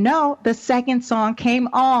thing you know, the second song came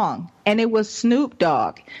on, and it was Snoop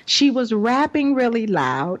Dogg. She was rapping really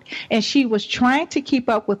loud, and she was trying to keep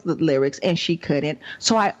up with the lyrics, and she couldn't.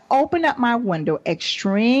 So I opened up my window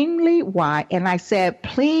extremely wide, and I said,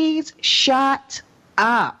 "Please shut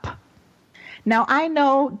up." Now, I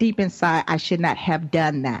know deep inside I should not have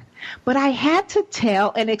done that, but I had to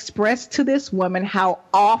tell and express to this woman how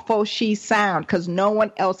awful she sounded because no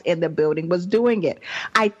one else in the building was doing it.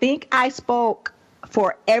 I think I spoke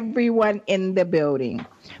for everyone in the building,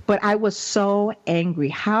 but I was so angry.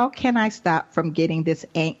 How can I stop from getting this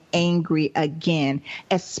angry again,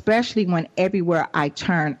 especially when everywhere I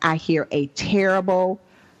turn, I hear a terrible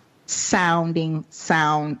sounding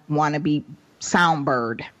sound, wannabe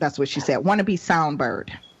soundbird. That's what she said. Wannabe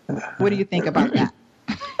soundbird. What do you think about that?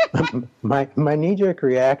 My knee-jerk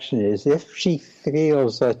reaction is if she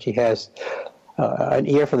feels that she has an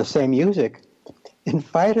ear for the same music,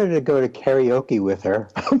 invite her to go to karaoke with her.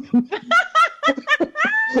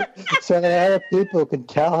 So that other people can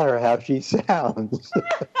tell her how she sounds.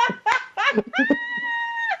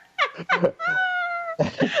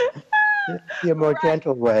 In a more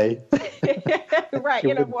gentle way. Right,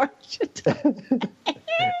 in a more gentle.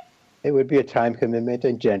 It would be a time commitment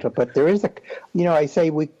and gentle, but there is I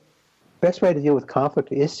say best way to deal with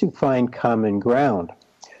conflict is to find common ground.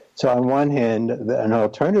 So on one hand, an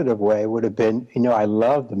alternative way would have been, I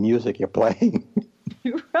love the music you're playing.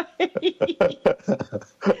 Right.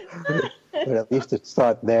 But at least it's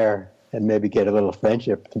start there and maybe get a little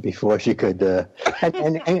friendship before she could.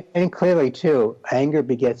 And clearly, too, anger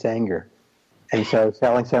begets anger. And so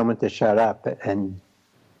telling someone to shut up, and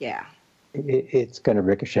yeah, it's going to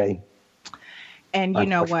ricochet. And you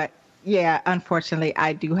know what? Yeah, unfortunately,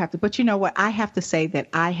 I do have to. But you know what? I have to say that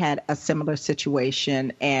I had a similar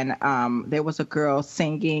situation. And there was a girl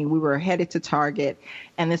singing. We were headed to Target.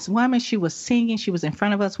 And this woman, she was singing. She was in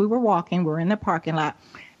front of us. We were walking. We were in the parking lot.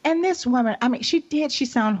 And this woman, she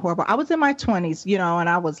sound horrible. I was in my 20s, and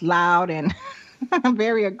I was loud and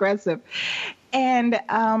very aggressive. And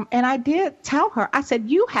I did tell her, I said,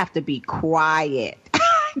 "You have to be quiet."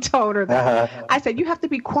 I told her that. I said, "You have to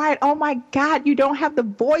be quiet. Oh, my God, you don't have the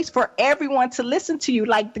voice for everyone to listen to you.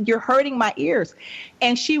 Like, you're hurting my ears."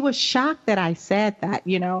 And she was shocked that I said that,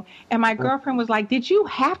 And my girlfriend was like, "Did you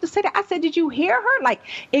have to say that?" I said, "Did you hear her?" Like,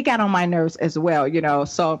 it got on my nerves as well,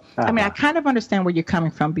 So, I kind of understand where you're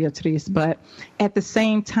coming from, Beatrice. But at the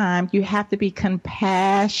same time, you have to be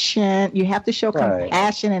compassionate. You have to show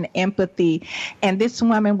compassion and empathy. And this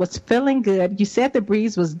woman was feeling good. You said the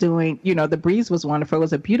breeze was the breeze was wonderful. It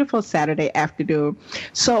was a beautiful Saturday afternoon.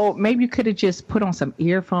 So maybe you could have just put on some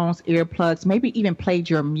earphones, earplugs, maybe even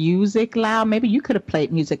played your music loud. Maybe you could have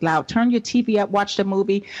played music loud. Turn your TV up, watch the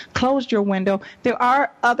movie, close your window. There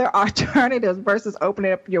are other alternatives versus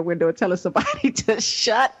opening up your window and telling somebody to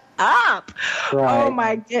shut up. Right. Oh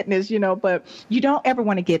my goodness, but you don't ever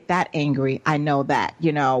want to get that angry. I know that,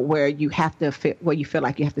 where you have to where you feel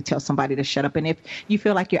like you have to tell somebody to shut up. And if you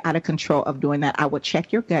feel like you're out of control of doing that, I would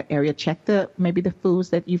check your gut area, check maybe the foods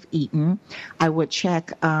that you've eaten. I would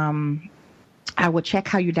check how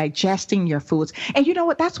you're digesting your foods. And you know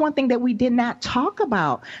what? That's one thing that we did not talk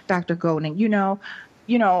about, Dr. Golding,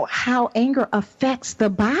 how anger affects the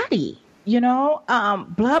body.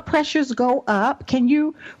 Blood pressures go up. Can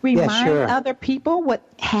you remind other people what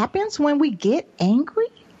happens when we get angry?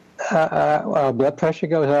 Our blood pressure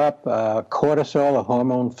goes up, cortisol, a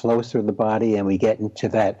hormone, flows through the body, and we get into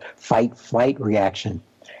that fight-flight reaction.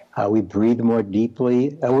 We breathe more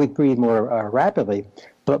deeply, we breathe more rapidly,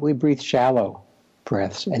 but we breathe shallow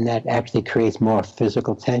breaths, and that actually creates more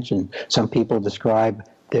physical tension. Some people describe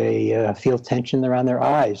they feel tension around their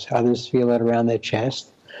eyes. Others feel it around their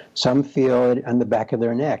chest. Some feel it on the back of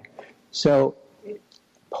their neck. So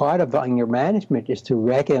part of anger management is to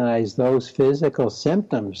recognize those physical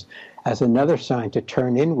symptoms as another sign to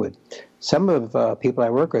turn inward. Some of people I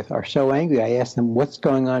work with are so angry, I ask them, what's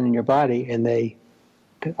going on in your body? And they,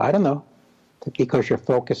 I don't know, because you're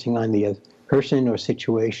focusing on the person or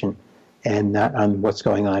situation and not on what's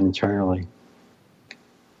going on internally.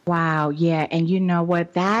 Wow, yeah, and you know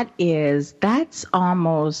what? That's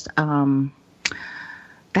almost a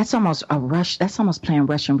rush. That's almost playing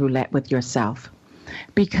Russian roulette with yourself.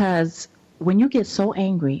 Because when you get so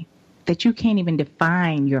angry that you can't even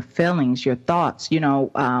define your feelings, your thoughts, you're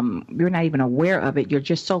not even aware of it. You're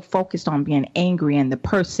just so focused on being angry and the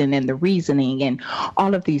person and the reasoning and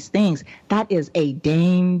all of these things. That is a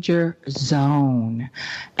danger zone.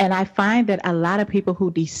 And I find that a lot of people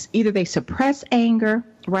who either they suppress anger,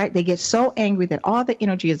 right? They get so angry that all the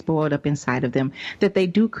energy is boiled up inside of them that they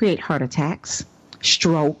do create heart attacks,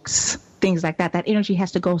 strokes, things like that. That energy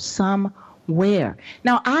has to go somewhere.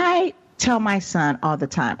 Now, I tell my son all the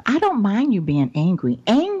time, I don't mind you being angry.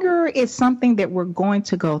 Anger is something that we're going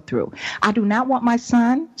to go through. I do not want my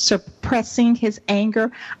son suppressing his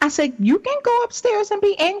anger. I said, you can go upstairs and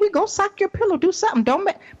be angry. Go sock your pillow. Do something.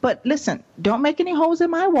 But listen, don't make any holes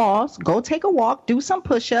in my walls. Go take a walk. Do some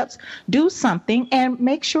push-ups. Do something. And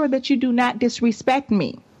make sure that you do not disrespect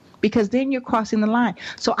me, because then you're crossing the line.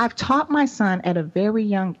 So I've taught my son at a very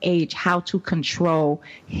young age how to control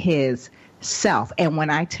his self. And when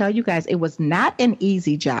I tell you guys, it was not an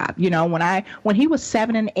easy job. When he was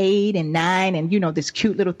 7 and 8 and 9 and, this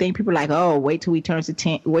cute little thing, people are like, oh, wait till he turns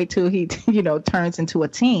turns into a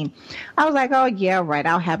teen. I was like, oh, yeah, right.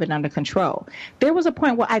 I'll have it under control. There was a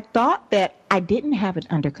point where I thought that I didn't have it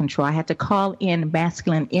under control. I had to call in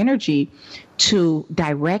masculine energy to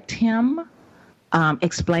direct him,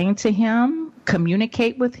 explain to him,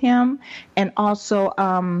 communicate with him, and also,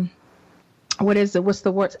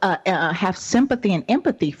 have sympathy and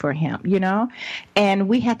empathy for him, and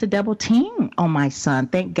we had to double team on my son.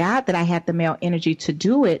 Thank God that I had the male energy to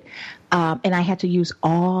do it. And I had to use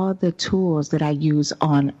all the tools that I use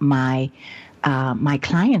on my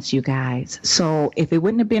clients, you guys. So if it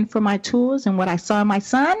wouldn't have been for my tools and what I saw in my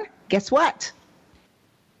son, guess what?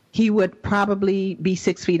 He would probably be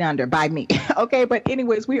 6 feet under by me. Okay. But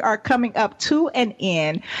anyways, we are coming up to an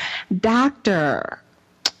end. Dr.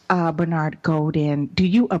 Bernard Golden, do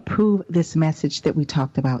you approve this message that we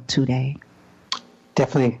talked about today?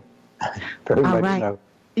 Definitely. Very much right. So.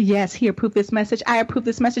 Yes, he approved this message. I approve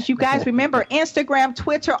this message. You guys remember Instagram,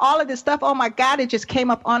 Twitter, all of this stuff. Oh, my God, it just came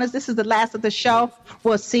up on us. This is the last of the show.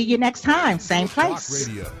 We'll see you next time. Same place. Talk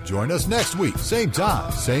Radio. Join us next week. Same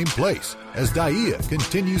time, same place. As Daia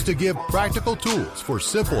continues to give practical tools for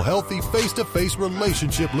simple, healthy, face-to-face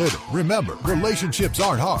relationship living. Remember, relationships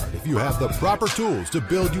aren't hard if you have the proper tools to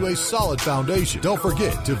build you a solid foundation. Don't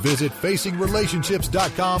forget to visit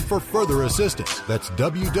FacingRelationships.com for further assistance. That's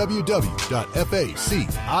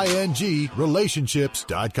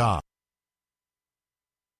www.FacingRelationships.com.